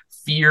kinds of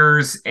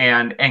fears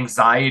and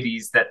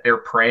anxieties that they're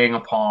preying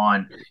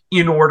upon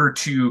in order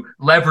to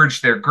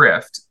leverage their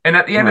grift. And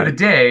at the end of the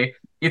day,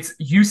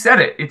 you said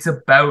it, it's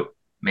about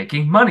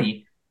making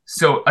money.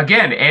 So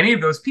again, any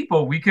of those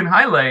people, we can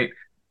highlight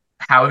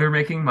how they're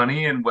making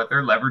money and what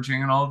they're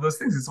leveraging and all of those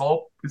things. It's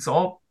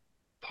all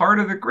part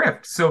of the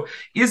grift. So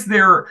is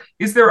there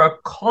a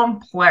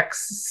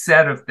complex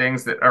set of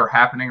things that are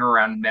happening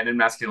around men and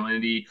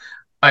masculinity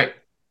I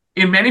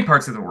in many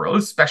parts of the world,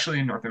 especially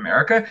in North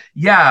America,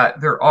 yeah,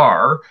 there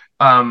are.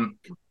 Um,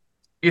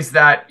 is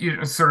that,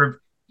 sort of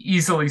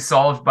easily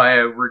solved by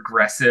a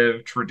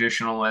regressive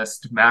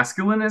traditionalist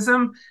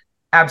masculinism?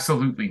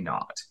 Absolutely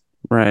not,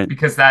 Right.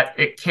 because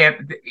it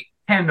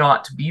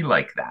cannot be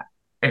like that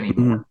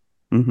anymore.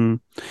 Mm-hmm. Mm-hmm.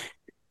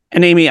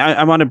 And Amy,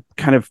 I want to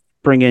kind of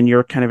bring in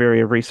your kind of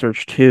area of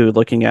research too,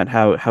 looking at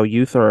how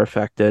youth are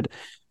affected.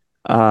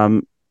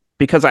 Um,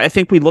 because I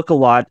think we look a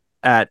lot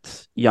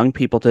at young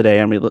people today,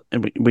 and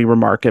we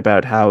remark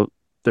about how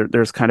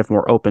there's kind of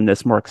more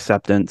openness, more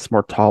acceptance,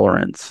 more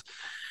tolerance.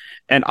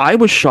 And I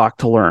was shocked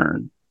to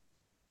learn,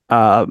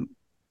 um,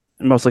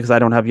 mostly because I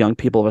don't have young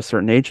people of a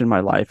certain age in my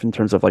life in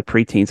terms of like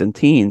preteens and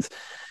teens,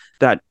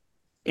 that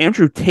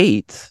Andrew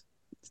Tate,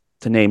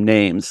 to name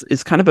names,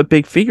 is kind of a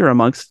big figure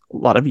amongst a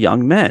lot of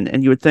young men.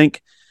 And you would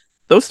think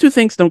those two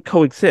things don't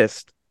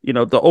coexist. You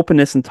know, the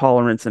openness and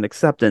tolerance and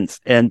acceptance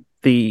and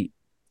the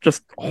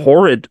just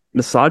horrid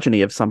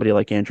misogyny of somebody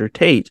like Andrew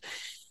Tate.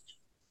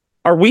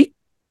 Are we?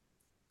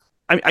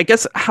 I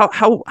guess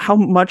how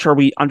much are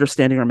we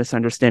understanding or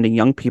misunderstanding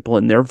young people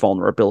and their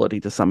vulnerability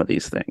to some of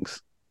these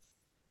things?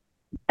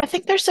 I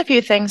think there's a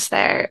few things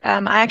there.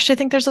 I actually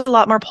think there's a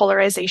lot more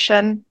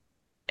polarization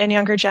in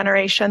younger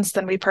generations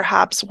than we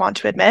perhaps want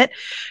to admit.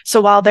 So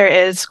while there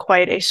is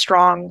quite a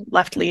strong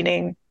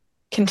left-leaning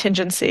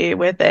contingency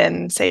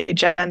within, say,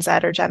 Gen Z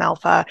or Gen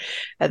Alpha,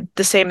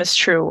 the same is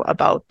true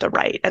about the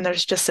right. And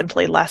there's just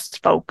simply less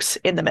folks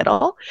in the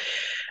middle.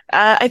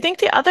 I think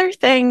the other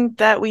thing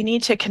that we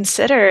need to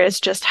consider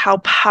is just how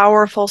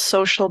powerful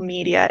social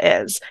media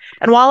is.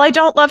 And while I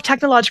don't love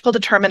technological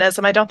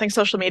determinism, I don't think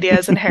social media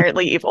is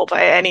inherently evil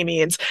by any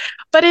means,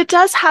 but it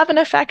does have an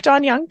effect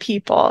on young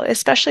people,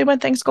 especially when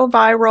things go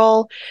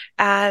viral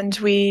and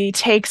we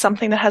take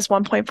something that has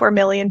 1.4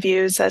 million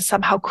views as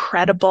somehow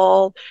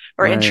credible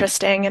or Right.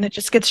 interesting, and it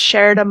just gets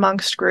shared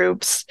amongst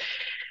groups.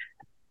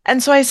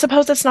 And so I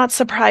suppose it's not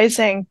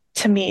surprising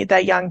to me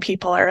that young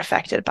people are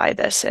affected by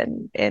this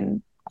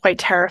in quite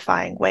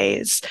terrifying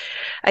ways.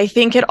 I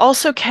think it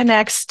also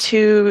connects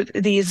to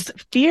these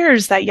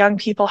fears that young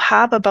people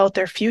have about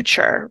their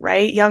future,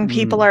 right? Young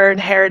people Mm, are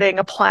inheriting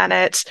a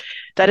planet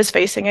that is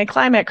facing a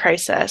climate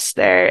crisis.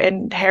 They're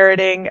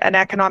inheriting an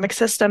economic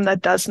system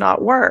that does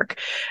not work.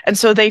 And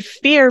so they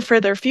fear for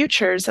their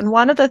futures. And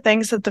one of the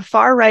things that the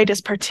far right is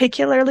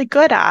particularly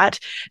good at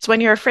is when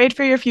you're afraid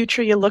for your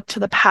future, you look to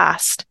the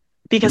past,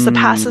 because the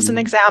past is an mm,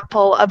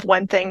 example of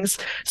when things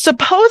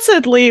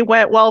supposedly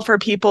went well for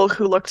people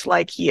who looked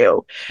like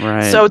you.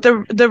 right. So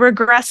the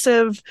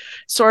regressive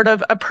sort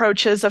of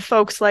approaches of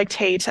folks like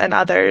Tate and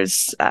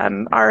others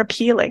are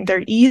appealing.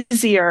 They're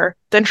easier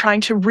than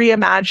trying to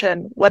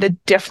reimagine what a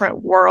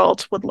different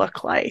world would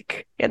look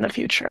like in the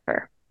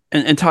future.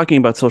 And talking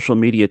about social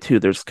media too,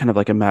 there's kind of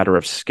like a matter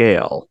of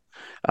scale,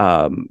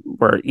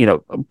 where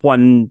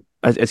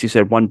as you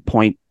said,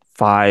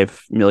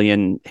 1.5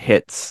 million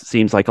hits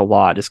seems like a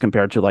lot as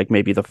compared to like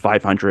maybe the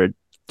 500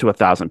 to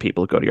 1,000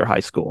 people who go to your high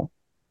school.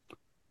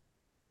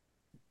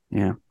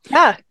 Yeah.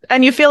 Yeah.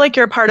 And you feel like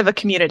you're a part of a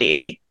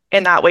community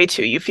in that way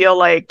too. You feel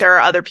like there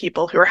are other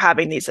people who are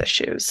having these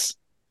issues.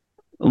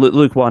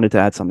 Luke wanted to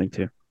add something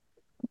too.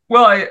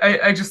 Well,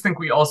 I just think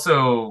we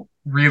also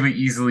really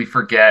easily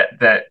forget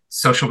that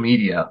social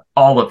media,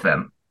 all of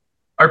them,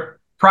 are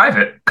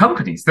private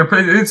companies.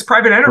 It's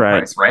private Right.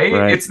 enterprise, right?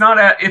 Right. It's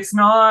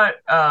not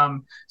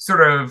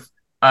sort of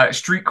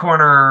street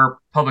corner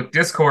public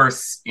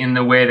discourse in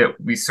the way that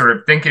we sort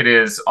of think it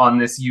is on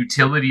this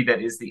utility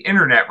that is the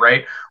internet,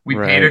 right? We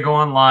pay to Right. go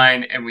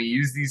online and we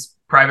use these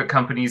private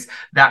companies.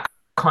 That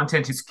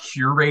content is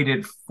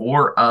curated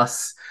for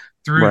us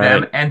through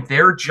them, Right. and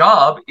their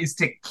job is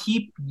to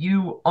keep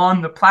you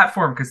on the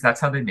platform because that's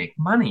how they make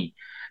money.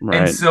 And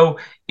Right. so,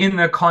 in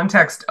the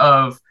context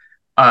of,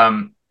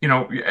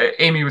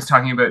 Amy was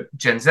talking about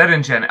Gen Z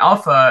and Gen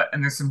Alpha,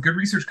 and there's some good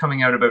research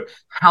coming out about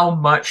how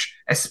much,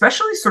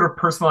 especially sort of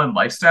personal and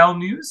lifestyle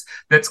news,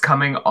 that's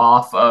coming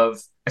off of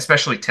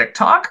especially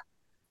TikTok.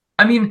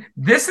 I mean,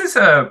 this is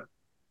a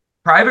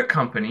private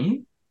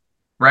company,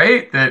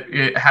 right? That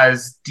it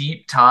has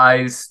deep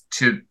ties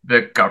to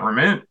the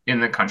government in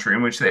the country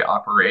in which they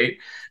operate,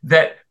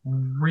 that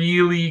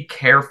really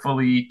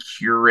carefully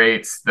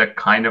curates the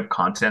kind of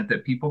content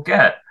that people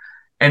get.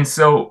 And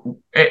so,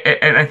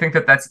 and I think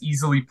that that's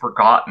easily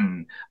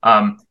forgotten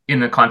in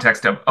the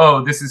context of,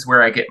 oh, this is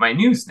where I get my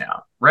news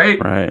now, right?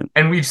 Right.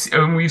 And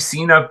we've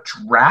seen a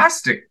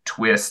drastic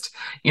twist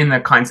in the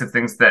kinds of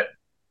things that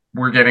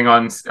we're getting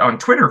on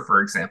Twitter,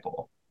 for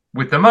example,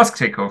 with the Musk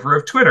takeover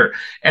of Twitter.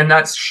 And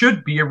that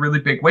should be a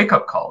really big wake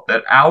up call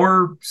that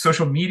our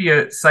social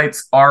media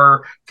sites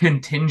are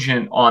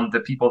contingent on the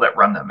people that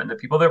run them. And the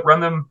people that run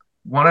them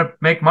want to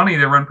make money.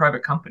 They run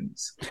private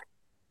companies.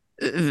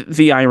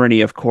 The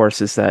irony, of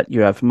course, is that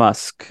you have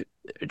Musk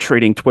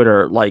treating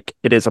Twitter like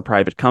it is a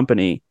private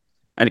company.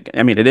 And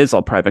I mean, it is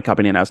a private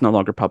company now; it's no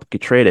longer publicly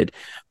traded.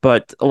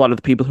 But a lot of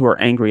the people who are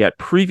angry at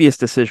previous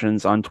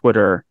decisions on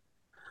Twitter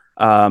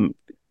um,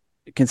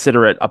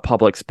 consider it a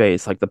public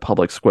space, like the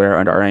public square,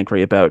 and are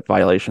angry about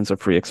violations of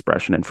free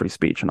expression and free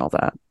speech and all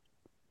that.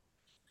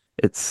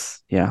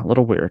 It's yeah, a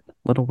little weird, a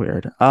little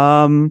weird.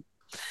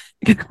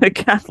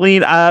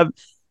 Kathleen,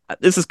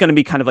 this is going to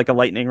be kind of like a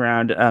lightning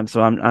round.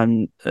 So I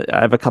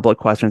have a couple of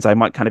questions I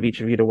want kind of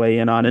each of you to weigh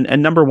in on.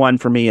 And number one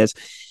for me is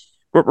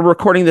we're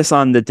recording this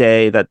on the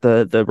day that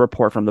the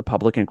report from the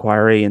public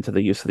inquiry into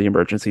the use of the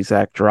Emergencies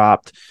Act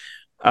dropped.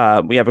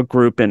 We have a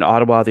group in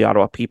Ottawa, the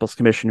Ottawa People's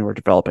Commission, who are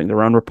developing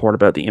their own report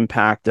about the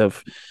impact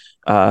of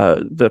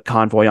the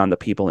convoy on the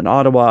people in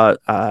Ottawa.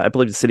 I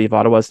believe the city of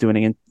Ottawa is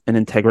doing an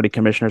integrity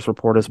commissioner's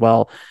report as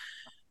well.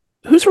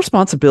 Whose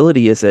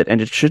responsibility is it?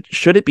 And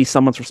should it be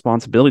someone's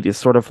responsibility to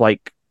sort of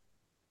like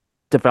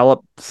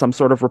develop some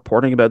sort of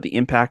reporting about the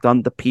impact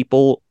on the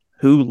people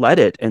who led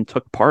it and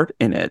took part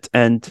in it?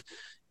 And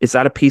is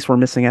that a piece we're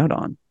missing out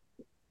on?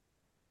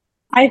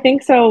 I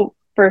think so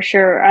for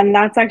sure. And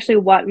that's actually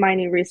what my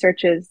new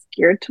research is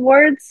geared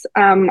towards.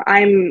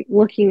 I'm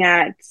looking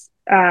at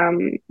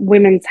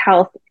women's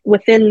health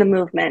within the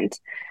movement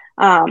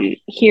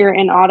here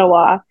in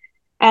Ottawa.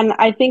 And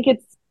I think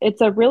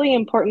it's a really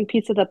important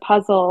piece of the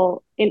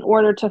puzzle in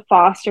order to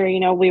foster,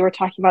 we were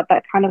talking about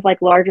that kind of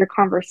like larger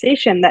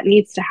conversation that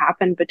needs to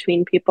happen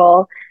between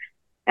people.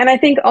 And I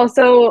think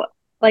also,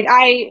 like,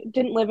 I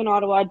didn't live in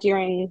Ottawa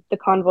during the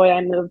convoy.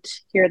 I moved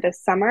here this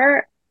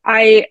summer.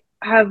 I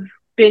have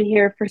been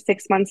here for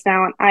 6 months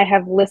now, and I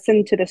have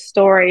listened to the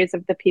stories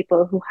of the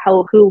people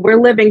who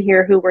were living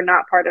here who were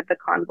not part of the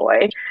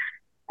convoy.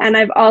 And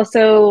I've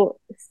also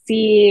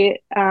see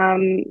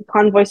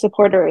convoy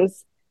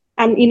supporters,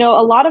 and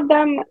a lot of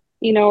them,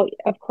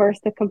 of course,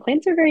 the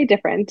complaints are very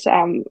different.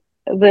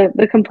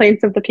 The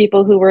complaints of the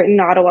people who were in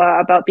Ottawa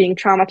about being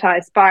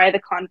traumatized by the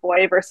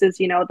convoy versus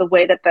the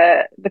way that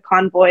the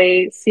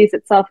convoy sees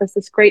itself as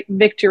this great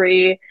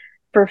victory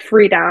for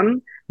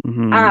freedom.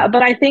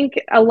 But I think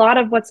a lot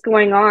of what's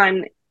going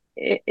on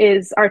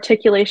is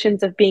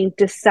articulations of being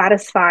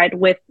dissatisfied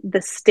with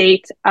the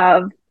state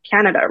of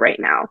Canada right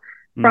now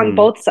from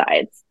both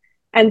sides.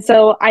 And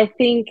so I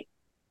think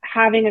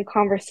having a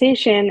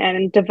conversation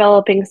and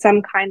developing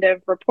some kind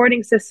of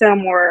reporting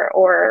system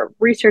or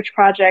research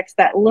projects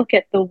that look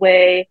at the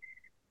way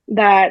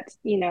that,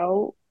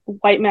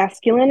 white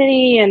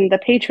masculinity and the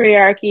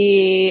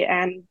patriarchy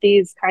and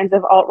these kinds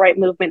of alt-right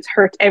movements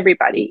hurt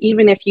everybody,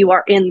 even if you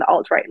are in the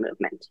alt-right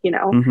movement,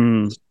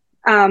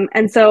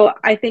 and so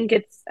I think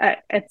it's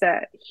a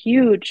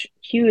huge,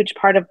 huge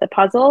part of the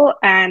puzzle.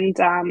 And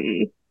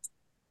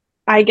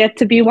I get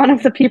to be one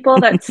of the people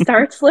that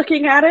starts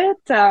looking at it,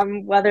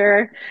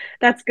 whether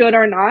that's good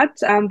or not.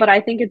 But I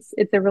think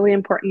it's a really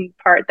important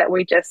part that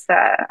we just,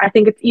 I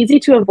think it's easy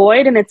to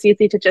avoid, and it's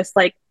easy to just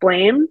like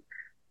blame.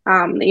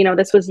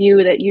 This was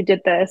you, that you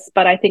did this,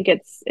 but I think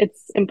it's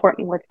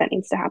important work that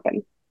needs to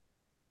happen.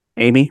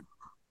 Amy?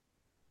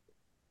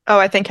 Oh,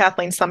 I think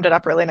Kathleen summed it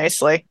up really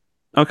nicely.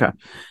 Okay.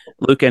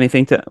 Luke,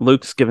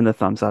 Luke's given the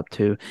thumbs up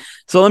too.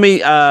 So let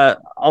me,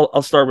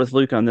 I'll start with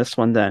Luke on this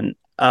one then.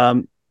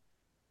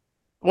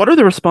 What are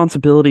the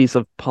responsibilities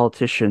of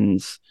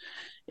politicians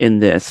in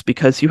this?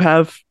 Because you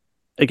have,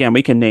 again,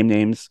 we can name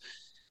names.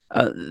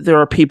 There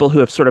are people who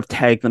have sort of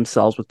tagged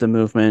themselves with the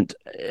movement,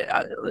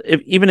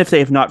 even if they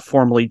have not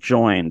formally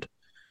joined.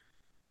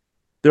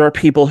 There are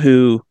people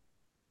who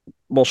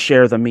will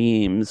share the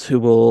memes, who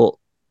will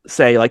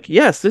say, like,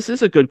 yes, this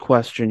is a good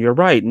question. You're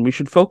right. And we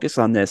should focus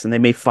on this. And they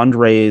may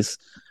fundraise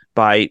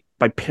by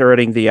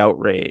parroting the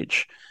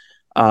outrage.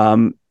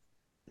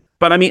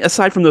 But I mean,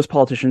 aside from those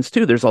politicians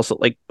too, there's also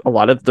like a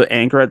lot of the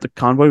anger at the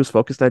convoy was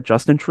focused at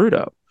Justin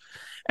Trudeau.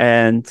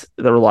 And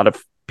there were a lot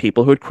of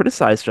people who had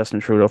criticized Justin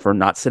Trudeau for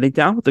not sitting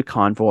down with the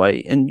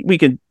convoy. And we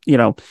could,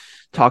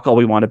 talk all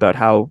we want about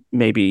how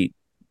maybe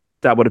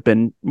that would have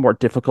been more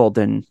difficult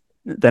than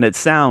it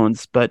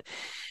sounds. But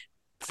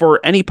for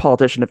any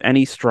politician of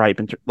any stripe,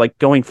 and like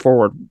going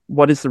forward,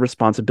 what is the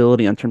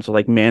responsibility in terms of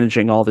like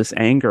managing all this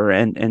anger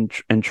and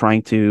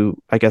trying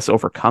to, I guess,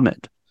 overcome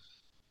it?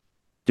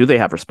 Do they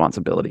have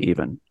responsibility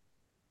even?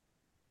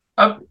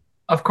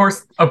 Of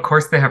course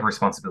they have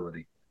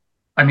responsibility.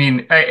 I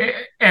mean,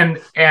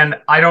 and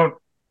I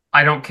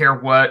don't care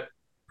what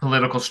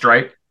political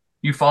stripe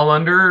you fall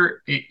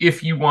under.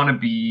 If you want to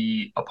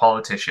be a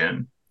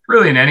politician,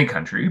 really in any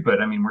country,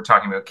 but I mean, we're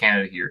talking about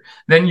Canada here,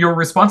 then your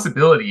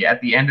responsibility at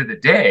the end of the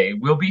day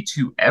will be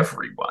to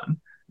everyone,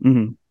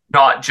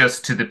 not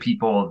just to the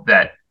people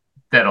that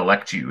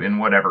elect you in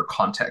whatever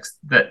context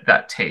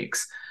that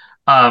takes.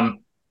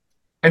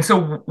 And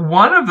so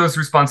one of those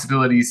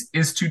responsibilities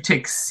is to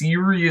take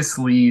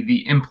seriously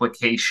the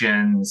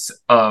implications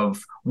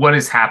of what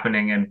is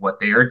happening and what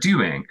they are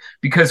doing,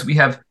 because we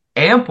have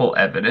ample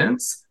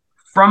evidence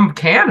from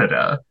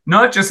Canada,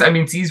 not just, I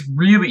mean, it's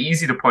really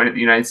easy to point at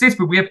the United States,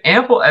 but we have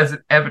ample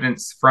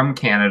evidence from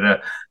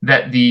Canada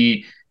that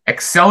the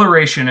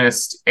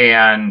accelerationist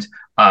and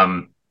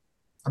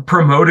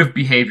promotive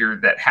behavior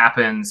that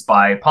happens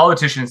by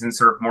politicians in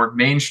sort of more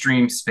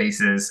mainstream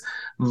spaces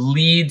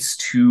leads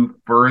to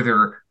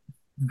further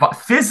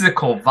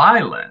physical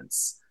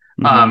violence,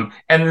 and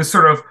the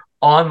sort of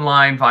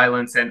online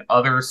violence and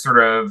other sort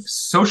of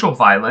social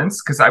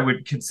violence, because I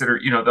would consider,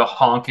 the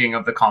honking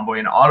of the convoy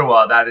in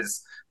Ottawa, that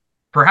is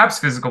perhaps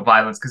physical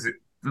violence because it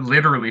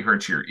literally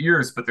hurts your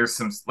ears, but there's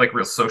some like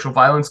real social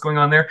violence going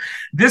on there.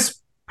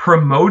 This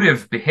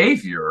promotive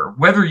behavior,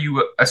 whether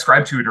you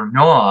ascribe to it or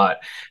not,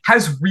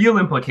 has real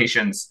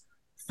implications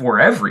for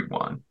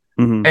everyone.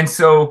 Mm-hmm. And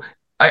so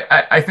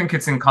I think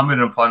it's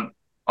incumbent upon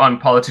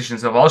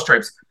politicians of all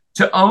stripes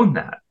to own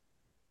that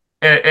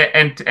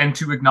and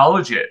to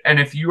acknowledge it. And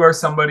if you are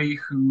somebody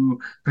who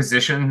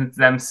positions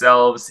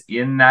themselves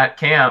in that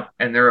camp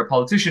and they're a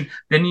politician,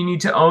 then you need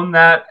to own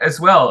that as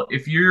well.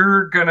 If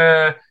you're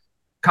gonna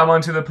come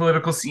onto the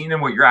political scene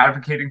and what you're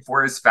advocating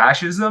for is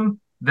fascism,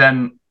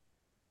 then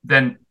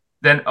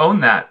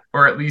own that,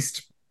 or at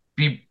least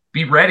be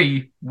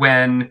ready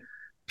when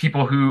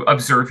people who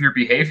observe your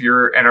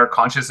behavior and are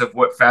conscious of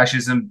what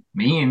fascism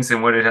means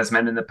and what it has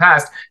meant in the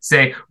past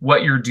say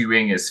what you're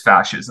doing is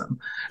fascism.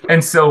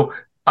 And so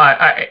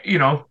I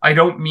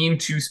don't mean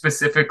to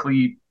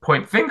specifically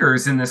point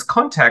fingers in this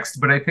context,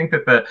 but I think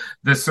that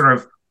the sort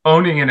of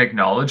owning and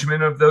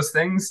acknowledgement of those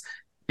things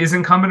is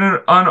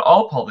incumbent on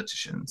all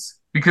politicians.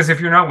 Because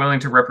if you're not willing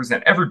to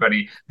represent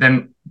everybody,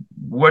 then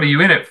what are you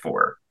in it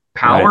for?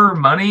 Power,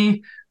 right.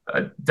 Money?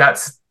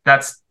 That's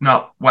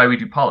not why we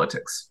do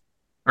politics.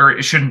 Or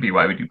it shouldn't be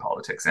why we do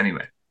politics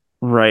anyway.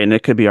 Right, and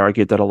it could be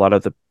argued that a lot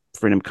of the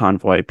Freedom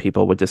Convoy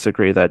people would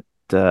disagree that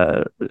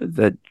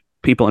that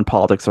people in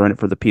politics are in it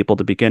for the people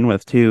to begin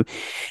with, too.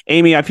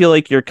 Amy, I feel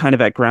like you're kind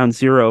of at ground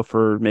zero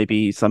for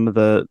maybe some of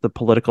the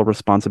political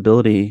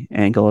responsibility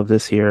angle of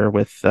this here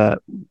with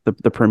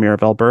the Premier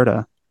of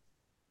Alberta.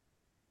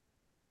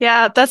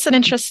 Yeah, that's an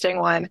interesting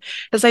one,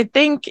 because I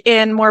think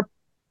in more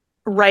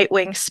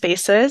right-wing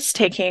spaces,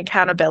 taking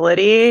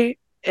accountability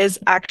is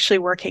actually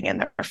working in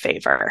their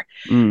favor.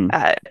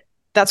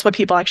 That's what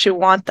people actually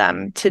want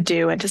them to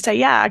do, and to say,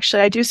 yeah,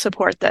 actually, I do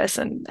support this,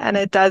 and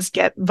it does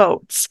get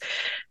votes.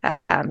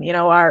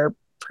 Our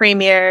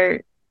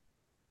premier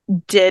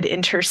did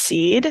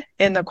intercede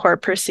in the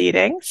court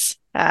proceedings.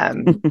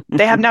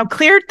 They have now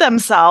cleared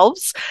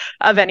themselves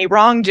of any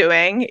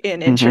wrongdoing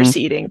in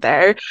interceding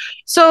there.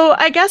 So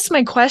I guess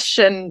my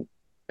question,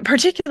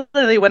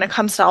 particularly when it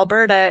comes to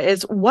Alberta,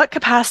 is what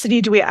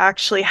capacity do we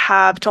actually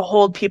have to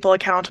hold people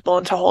accountable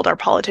and to hold our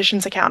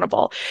politicians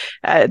accountable?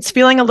 It's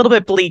feeling a little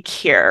bit bleak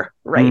here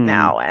right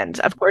now. And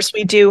of course,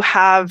 we do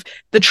have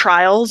the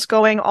trials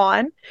going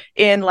on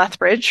in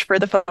Lethbridge for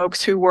the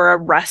folks who were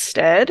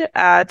arrested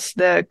at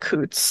the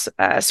Coutts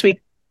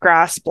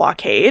Sweetgrass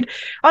blockade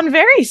on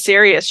very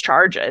serious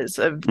charges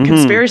of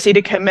conspiracy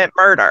to commit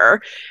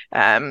murder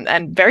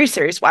and very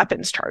serious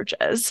weapons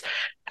charges.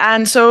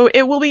 And so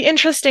it will be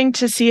interesting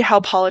to see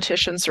how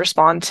politicians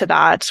respond to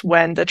that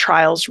when the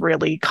trials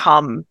really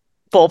come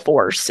full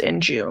force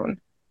in June.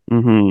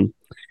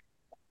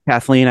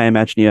 Kathleen, I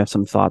imagine you have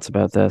some thoughts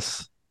about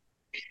this.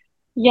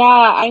 Yeah,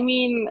 I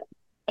mean,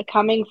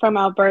 coming from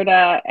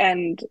Alberta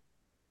and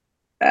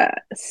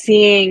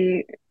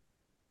seeing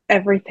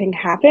everything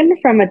happen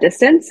from a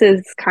distance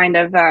is kind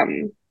of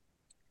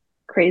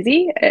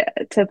crazy,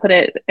 to put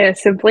it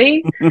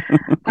simply.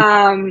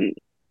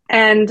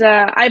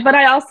 But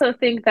I also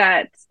think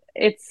that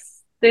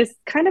it's this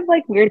kind of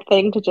like weird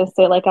thing to just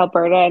say like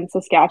Alberta and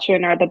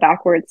Saskatchewan are the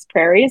backwards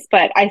prairies,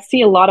 but I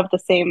see a lot of the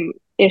same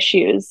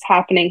issues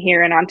happening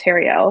here in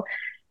Ontario.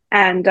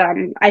 And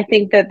I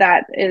think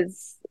that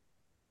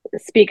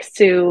speaks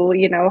to,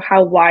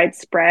 how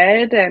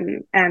widespread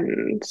and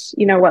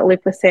what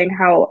Luke was saying,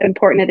 how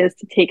important it is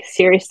to take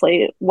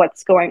seriously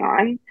what's going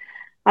on.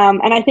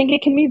 And I think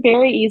it can be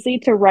very easy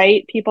to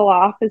write people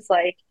off as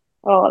like,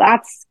 oh,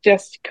 that's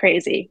just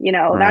crazy.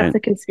 Right. That's a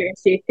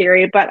conspiracy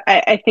theory. But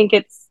I think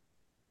it's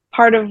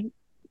part of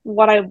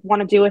what I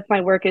want to do with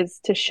my work is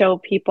to show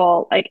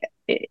people like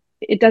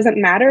it doesn't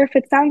matter if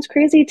it sounds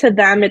crazy to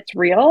them, it's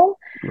real.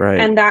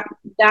 Right. And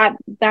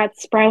that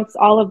sprouts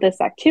all of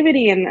this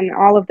activity and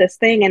all of this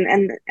thing.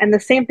 And the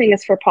same thing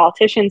is for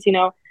politicians.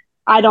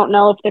 I don't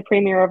know if the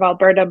Premier of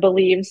Alberta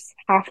believes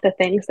half the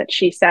things that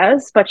she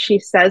says, but she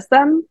says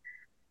them.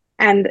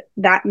 And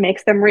that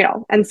makes them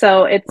real. And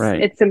so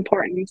it's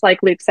important,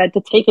 like Luke said,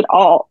 to take it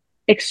all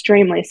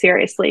extremely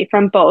seriously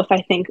from both,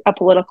 I think, a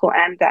political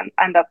end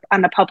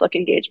and a public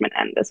engagement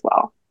end as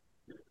well.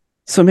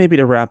 So maybe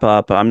to wrap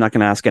up, I'm not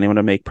going to ask anyone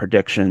to make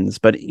predictions,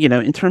 but,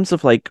 in terms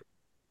of like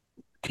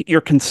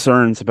your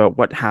concerns about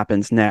what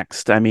happens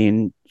next, I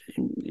mean,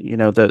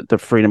 the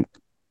Freedom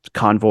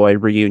Convoy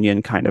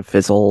reunion kind of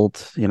fizzled,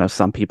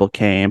 some people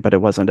came, but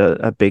it wasn't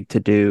a big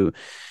to-do.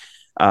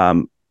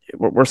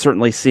 We're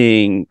certainly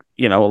seeing,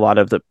 a lot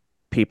of the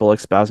people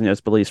espousing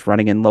those beliefs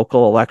running in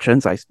local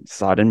elections. I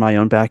saw it in my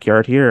own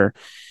backyard here.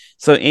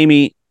 So,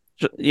 Amy,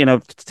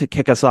 to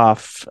kick us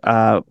off,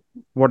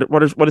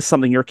 what is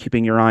something you're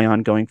keeping your eye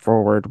on going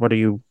forward? What are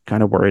you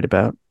kind of worried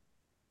about?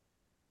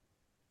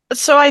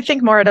 So I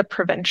think more at a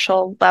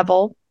provincial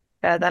level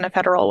than a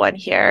federal one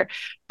here.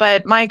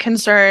 But my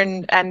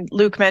concern, and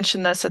Luke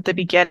mentioned this at the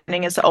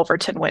beginning, is the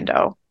Overton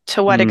window.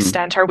 To what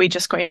extent are we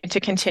just going to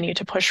continue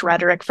to push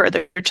rhetoric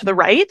further to the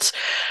right?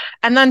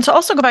 And then to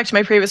also go back to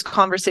my previous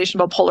conversation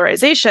about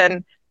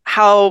polarization,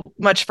 how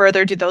much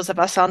further do those of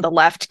us on the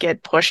left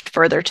get pushed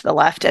further to the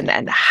left,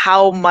 and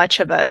how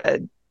much of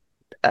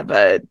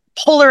a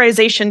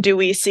polarization do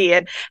we see,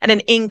 and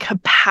an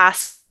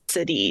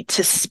incapacity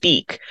to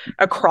speak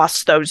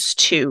across those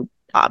two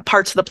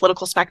parts of the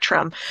political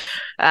spectrum?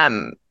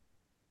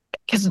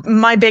 Because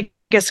my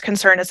biggest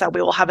concern is that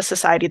we will have a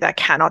society that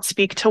cannot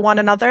speak to one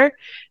another.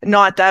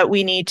 Not that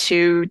we need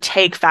to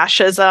take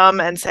fascism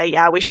and say,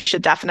 yeah, we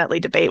should definitely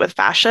debate with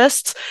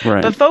fascists,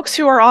 Right. but folks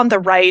who are on the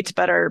right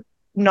but are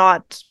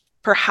not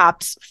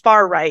perhaps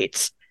far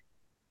right,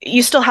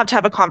 you still have to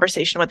have a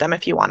conversation with them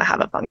if you want to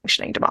have a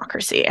functioning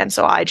democracy. And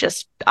so I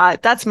just,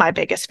 that's my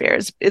biggest fear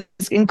is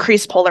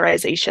increased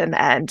polarization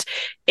and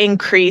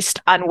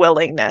increased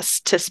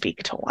unwillingness to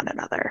speak to one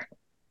another.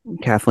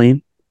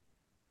 Kathleen?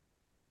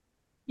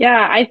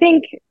 Yeah, I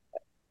think,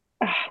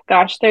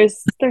 gosh,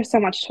 there's so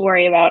much to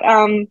worry about.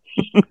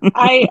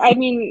 I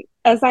mean,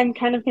 as I'm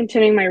kind of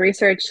continuing my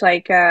research,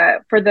 like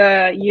for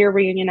the year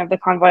reunion of the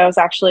convoy, I was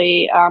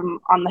actually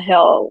on the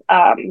Hill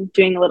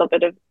doing a little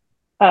bit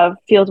of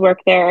field work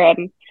there.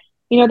 And,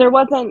 you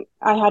know,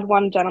 I had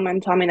one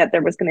gentleman tell me that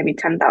there was going to be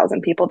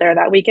 10,000 people there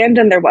that weekend,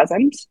 and there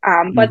wasn't.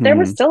 But there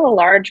was still a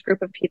large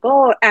group of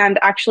people. And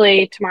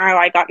actually, tomorrow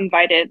I got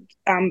invited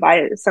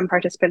by some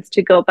participants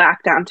to go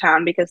back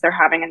downtown because they're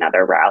having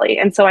another rally.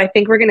 And so I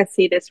think we're going to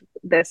see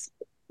this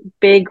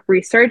big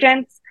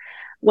resurgence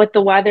with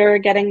the weather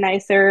getting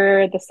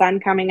nicer, the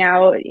sun coming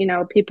out. You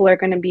know, people are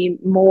going to be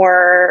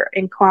more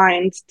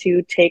inclined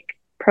to take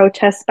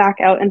protests back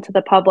out into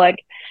the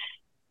public.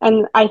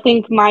 And I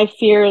think my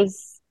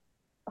fears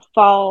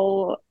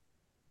fall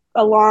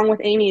along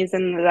with Amy's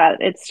in that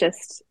it's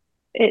just,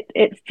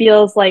 it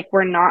feels like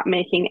we're not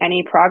making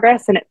any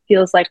progress, and it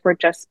feels like we're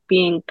just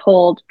being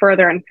pulled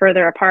further and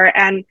further apart.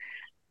 And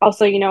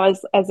also, you know,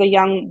 as a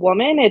young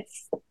woman,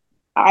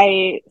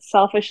 I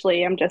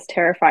selfishly am just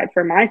terrified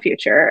for my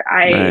future.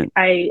 Right.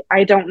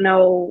 I don't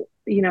know,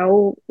 you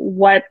know,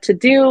 what to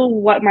do,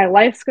 what my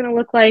life's going to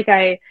look like.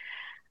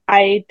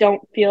 I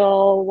don't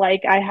feel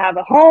like I have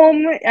a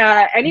home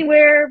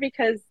anywhere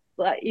because,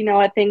 you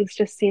know, things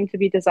just seem to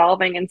be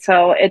dissolving. And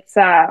so it's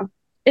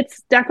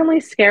definitely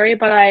scary,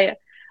 but I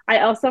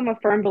also am a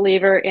firm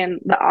believer in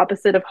the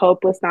opposite of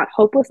hope was not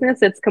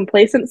hopelessness, it's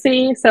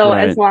complacency. So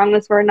Right. as long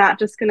as we're not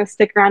just going to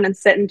stick around and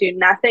sit and do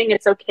nothing,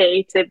 it's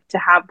okay to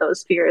have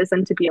those fears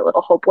and to be a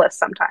little hopeless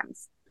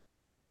sometimes.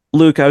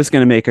 Luke, I was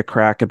going to make a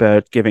crack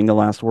about giving the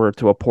last word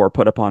to a poor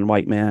put upon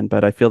white man,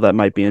 but I feel that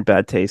might be in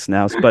bad taste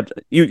now. But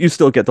you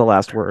still get the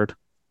last word.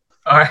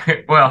 All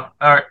right. Well,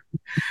 all right.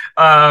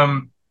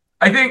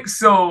 I think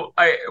so.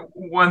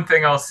 One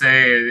thing I'll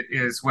say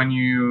is when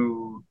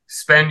you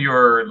spend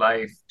your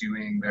life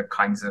doing the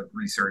kinds of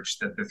research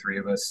that the three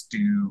of us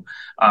do,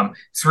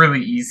 it's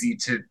really easy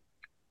to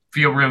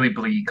feel really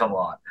bleak a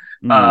lot.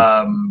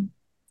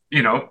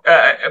 You know,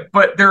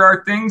 but there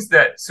are things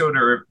that sort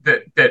of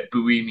that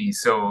buoy me.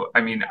 So,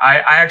 I mean, I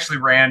actually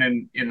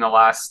ran in the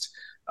last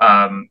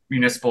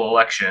municipal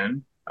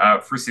election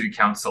for city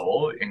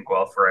council in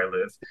Guelph, where I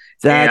live.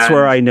 That's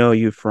where I know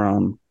you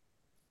from.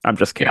 I'm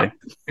just kidding.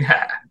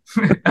 Yeah.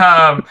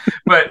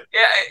 But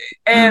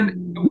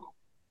and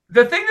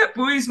the thing that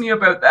buoys me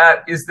about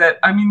that is that,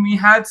 I mean, we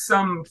had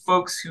some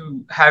folks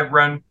who had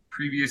run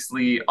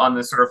previously on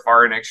the sort of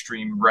far and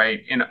extreme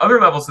right in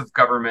other levels of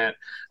government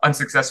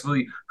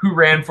unsuccessfully, who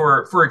ran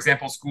for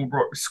example,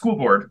 school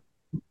boards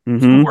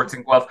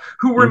in Guelph,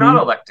 who were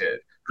not elected,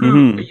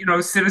 who, you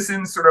know,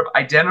 citizens sort of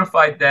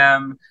identified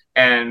them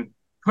and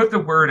put the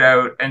word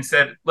out and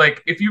said,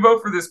 like, if you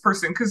vote for this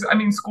person, because I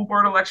mean, school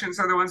board elections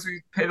are the ones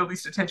we pay the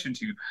least attention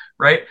to,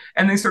 right?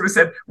 And they sort of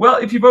said, well,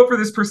 if you vote for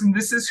this person,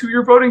 this is who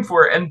you're voting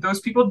for. And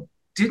those people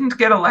didn't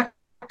get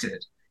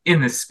elected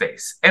in this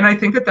space. And I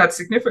think that that's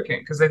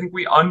significant because I think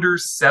we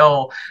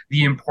undersell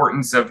the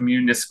importance of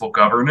municipal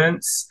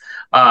governance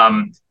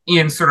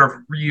in sort of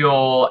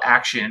real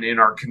action in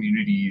our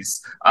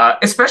communities,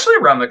 especially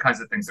around the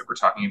kinds of things that we're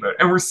talking about.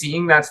 And we're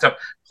seeing that stuff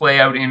play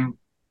out in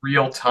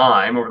real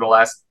time over the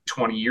last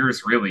 20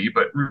 years, really,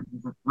 but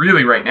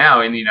really right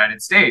now in the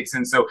United States.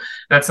 And so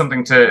that's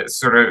something to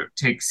sort of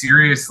take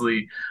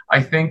seriously.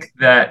 I think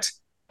that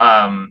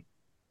I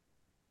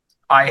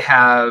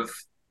have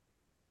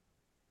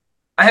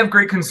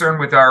great concern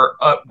with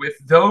with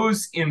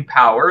those in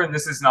power, and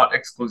this is not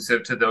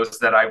exclusive to those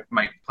that I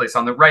might place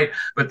on the right,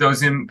 but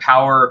those in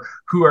power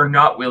who are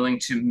not willing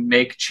to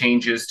make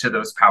changes to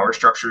those power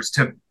structures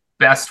to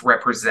best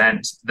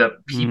represent the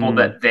people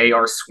that they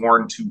are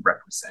sworn to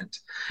represent.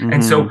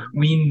 And so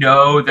we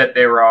know that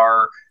there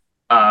are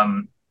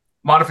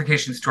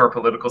modifications to our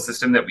political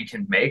system that we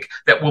can make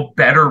that will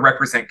better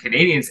represent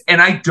Canadians.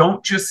 And I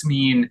don't just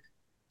mean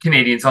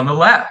Canadians on the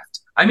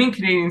left. I mean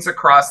Canadians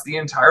across the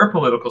entire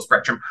political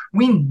spectrum.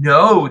 We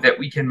know that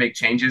we can make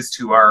changes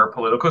to our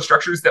political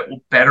structures that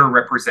will better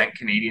represent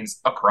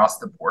Canadians across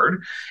the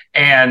board.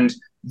 And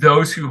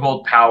those who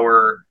hold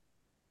power,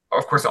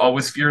 of course,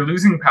 always fear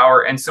losing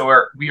power. And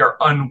so we are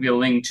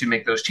unwilling to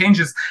make those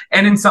changes.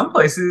 And in some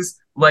places,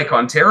 like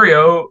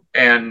Ontario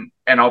and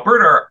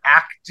Alberta, are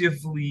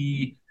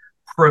actively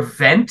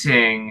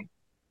preventing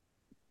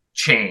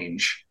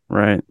change.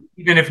 Right.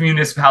 Even if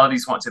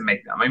municipalities want to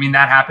make them. I mean,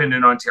 that happened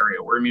in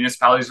Ontario where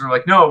municipalities were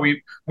like, no,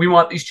 we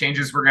want these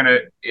changes. We're going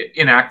to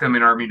enact them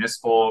in our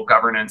municipal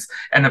governance.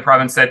 And the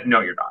province said, no,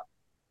 you're not.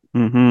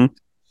 Mm-hmm.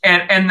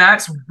 And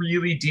that's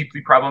really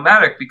deeply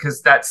problematic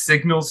because that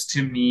signals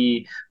to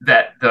me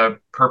that the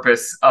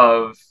purpose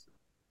of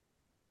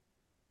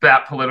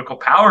that political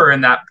power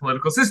and that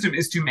political system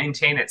is to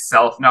maintain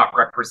itself, not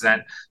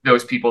represent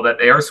those people that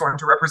they are sworn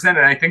to represent.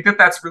 And I think that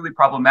that's really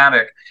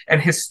problematic. And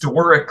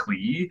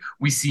historically,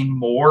 we see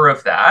more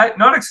of that,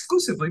 not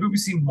exclusively, but we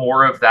see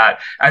more of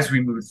that as we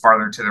move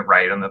farther to the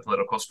right on the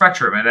political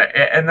spectrum.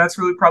 And that's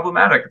really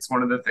problematic. It's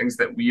one of the things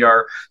that we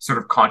are sort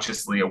of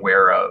consciously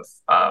aware of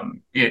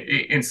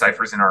in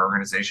Cyphers in our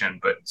organization,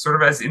 but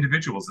sort of as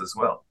individuals as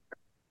well.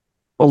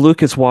 Well,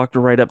 Luke has walked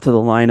right up to the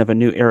line of a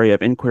new area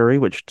of inquiry,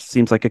 which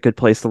seems like a good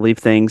place to leave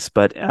things.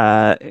 But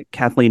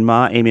Kathleen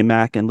Ma, Amy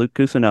Mack, and Luke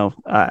Cousineau,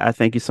 I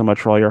thank you so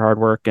much for all your hard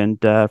work and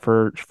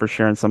for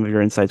sharing some of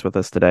your insights with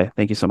us today.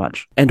 Thank you so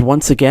much. And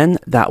once again,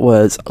 that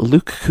was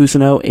Luke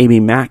Cousineau, Amy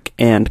Mack,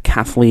 and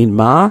Kathleen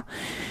Ma.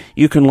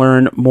 You can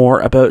learn more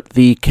about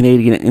the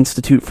Canadian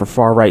Institute for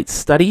Far Right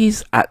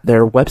Studies at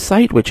their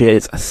website, which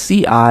is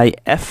cifrs.org.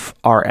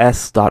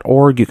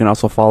 You can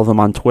also follow them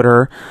on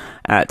Twitter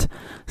at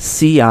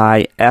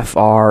CIFRSORG.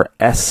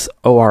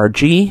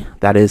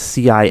 That is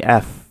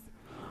CIFRSORG.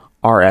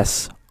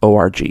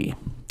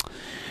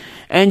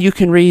 And you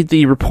can read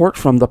the report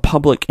from the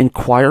Public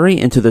Inquiry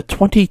into the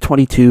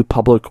 2022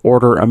 Public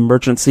Order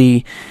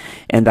Emergency,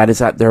 and that is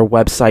at their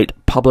website,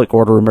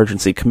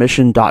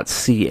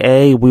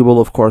 publicorderemergencycommission.ca. We will,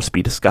 of course,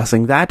 be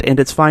discussing that and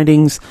its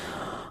findings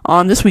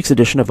on this week's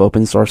edition of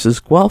Open Sources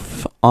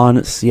Guelph on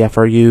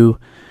CFRU.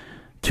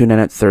 Tune in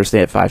at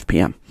Thursday at 5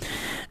 p.m.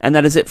 And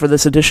that is it for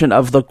this edition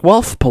of the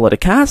Guelph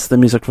Politicast. The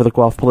music for the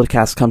Guelph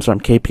Politicast comes from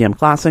KPM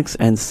Classics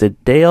and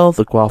Sid Dale.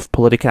 The Guelph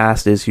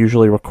Politicast is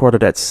usually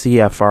recorded at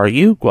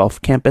CFRU,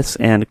 Guelph Campus,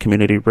 and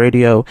Community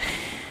Radio.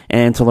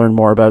 And to learn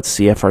more about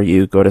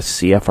CFRU, go to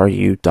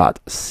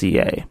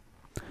cfru.ca.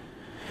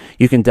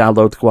 You can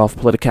download the Guelph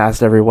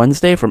Politicast every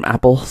Wednesday from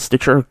Apple,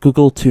 Stitcher,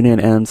 Google,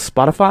 TuneIn, and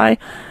Spotify.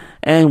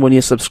 And when you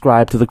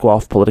subscribe to the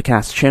Guelph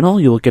Politicast channel,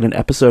 you will get an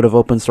episode of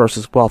Open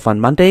Sources Guelph on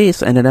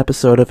Mondays and an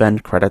episode of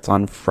End Credits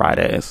on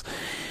Fridays.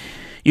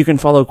 You can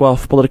follow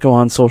Guelph Politico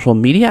on social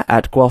media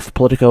at Guelph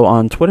Politico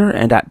on Twitter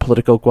and at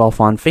Politico Guelph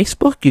on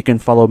Facebook. You can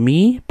follow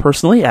me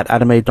personally at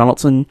Adam A.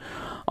 Donaldson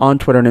on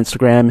Twitter and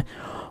Instagram,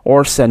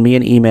 or send me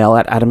an email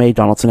at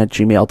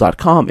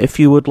adamadonaldson@gmail.com. If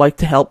you would like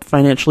to help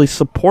financially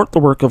support the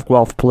work of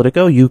Guelph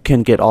Politico, you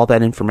can get all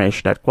that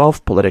information at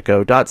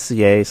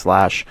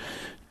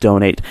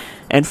guelphpolitico.ca/donate.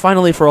 And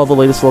finally, for all the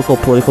latest local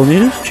political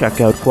news,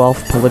 check out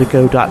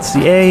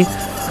guelphpolitico.ca,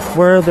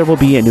 where there will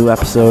be a new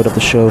episode of the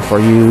show for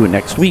you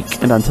next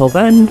week. And until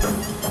then,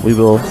 we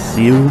will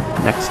see you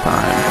next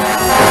time.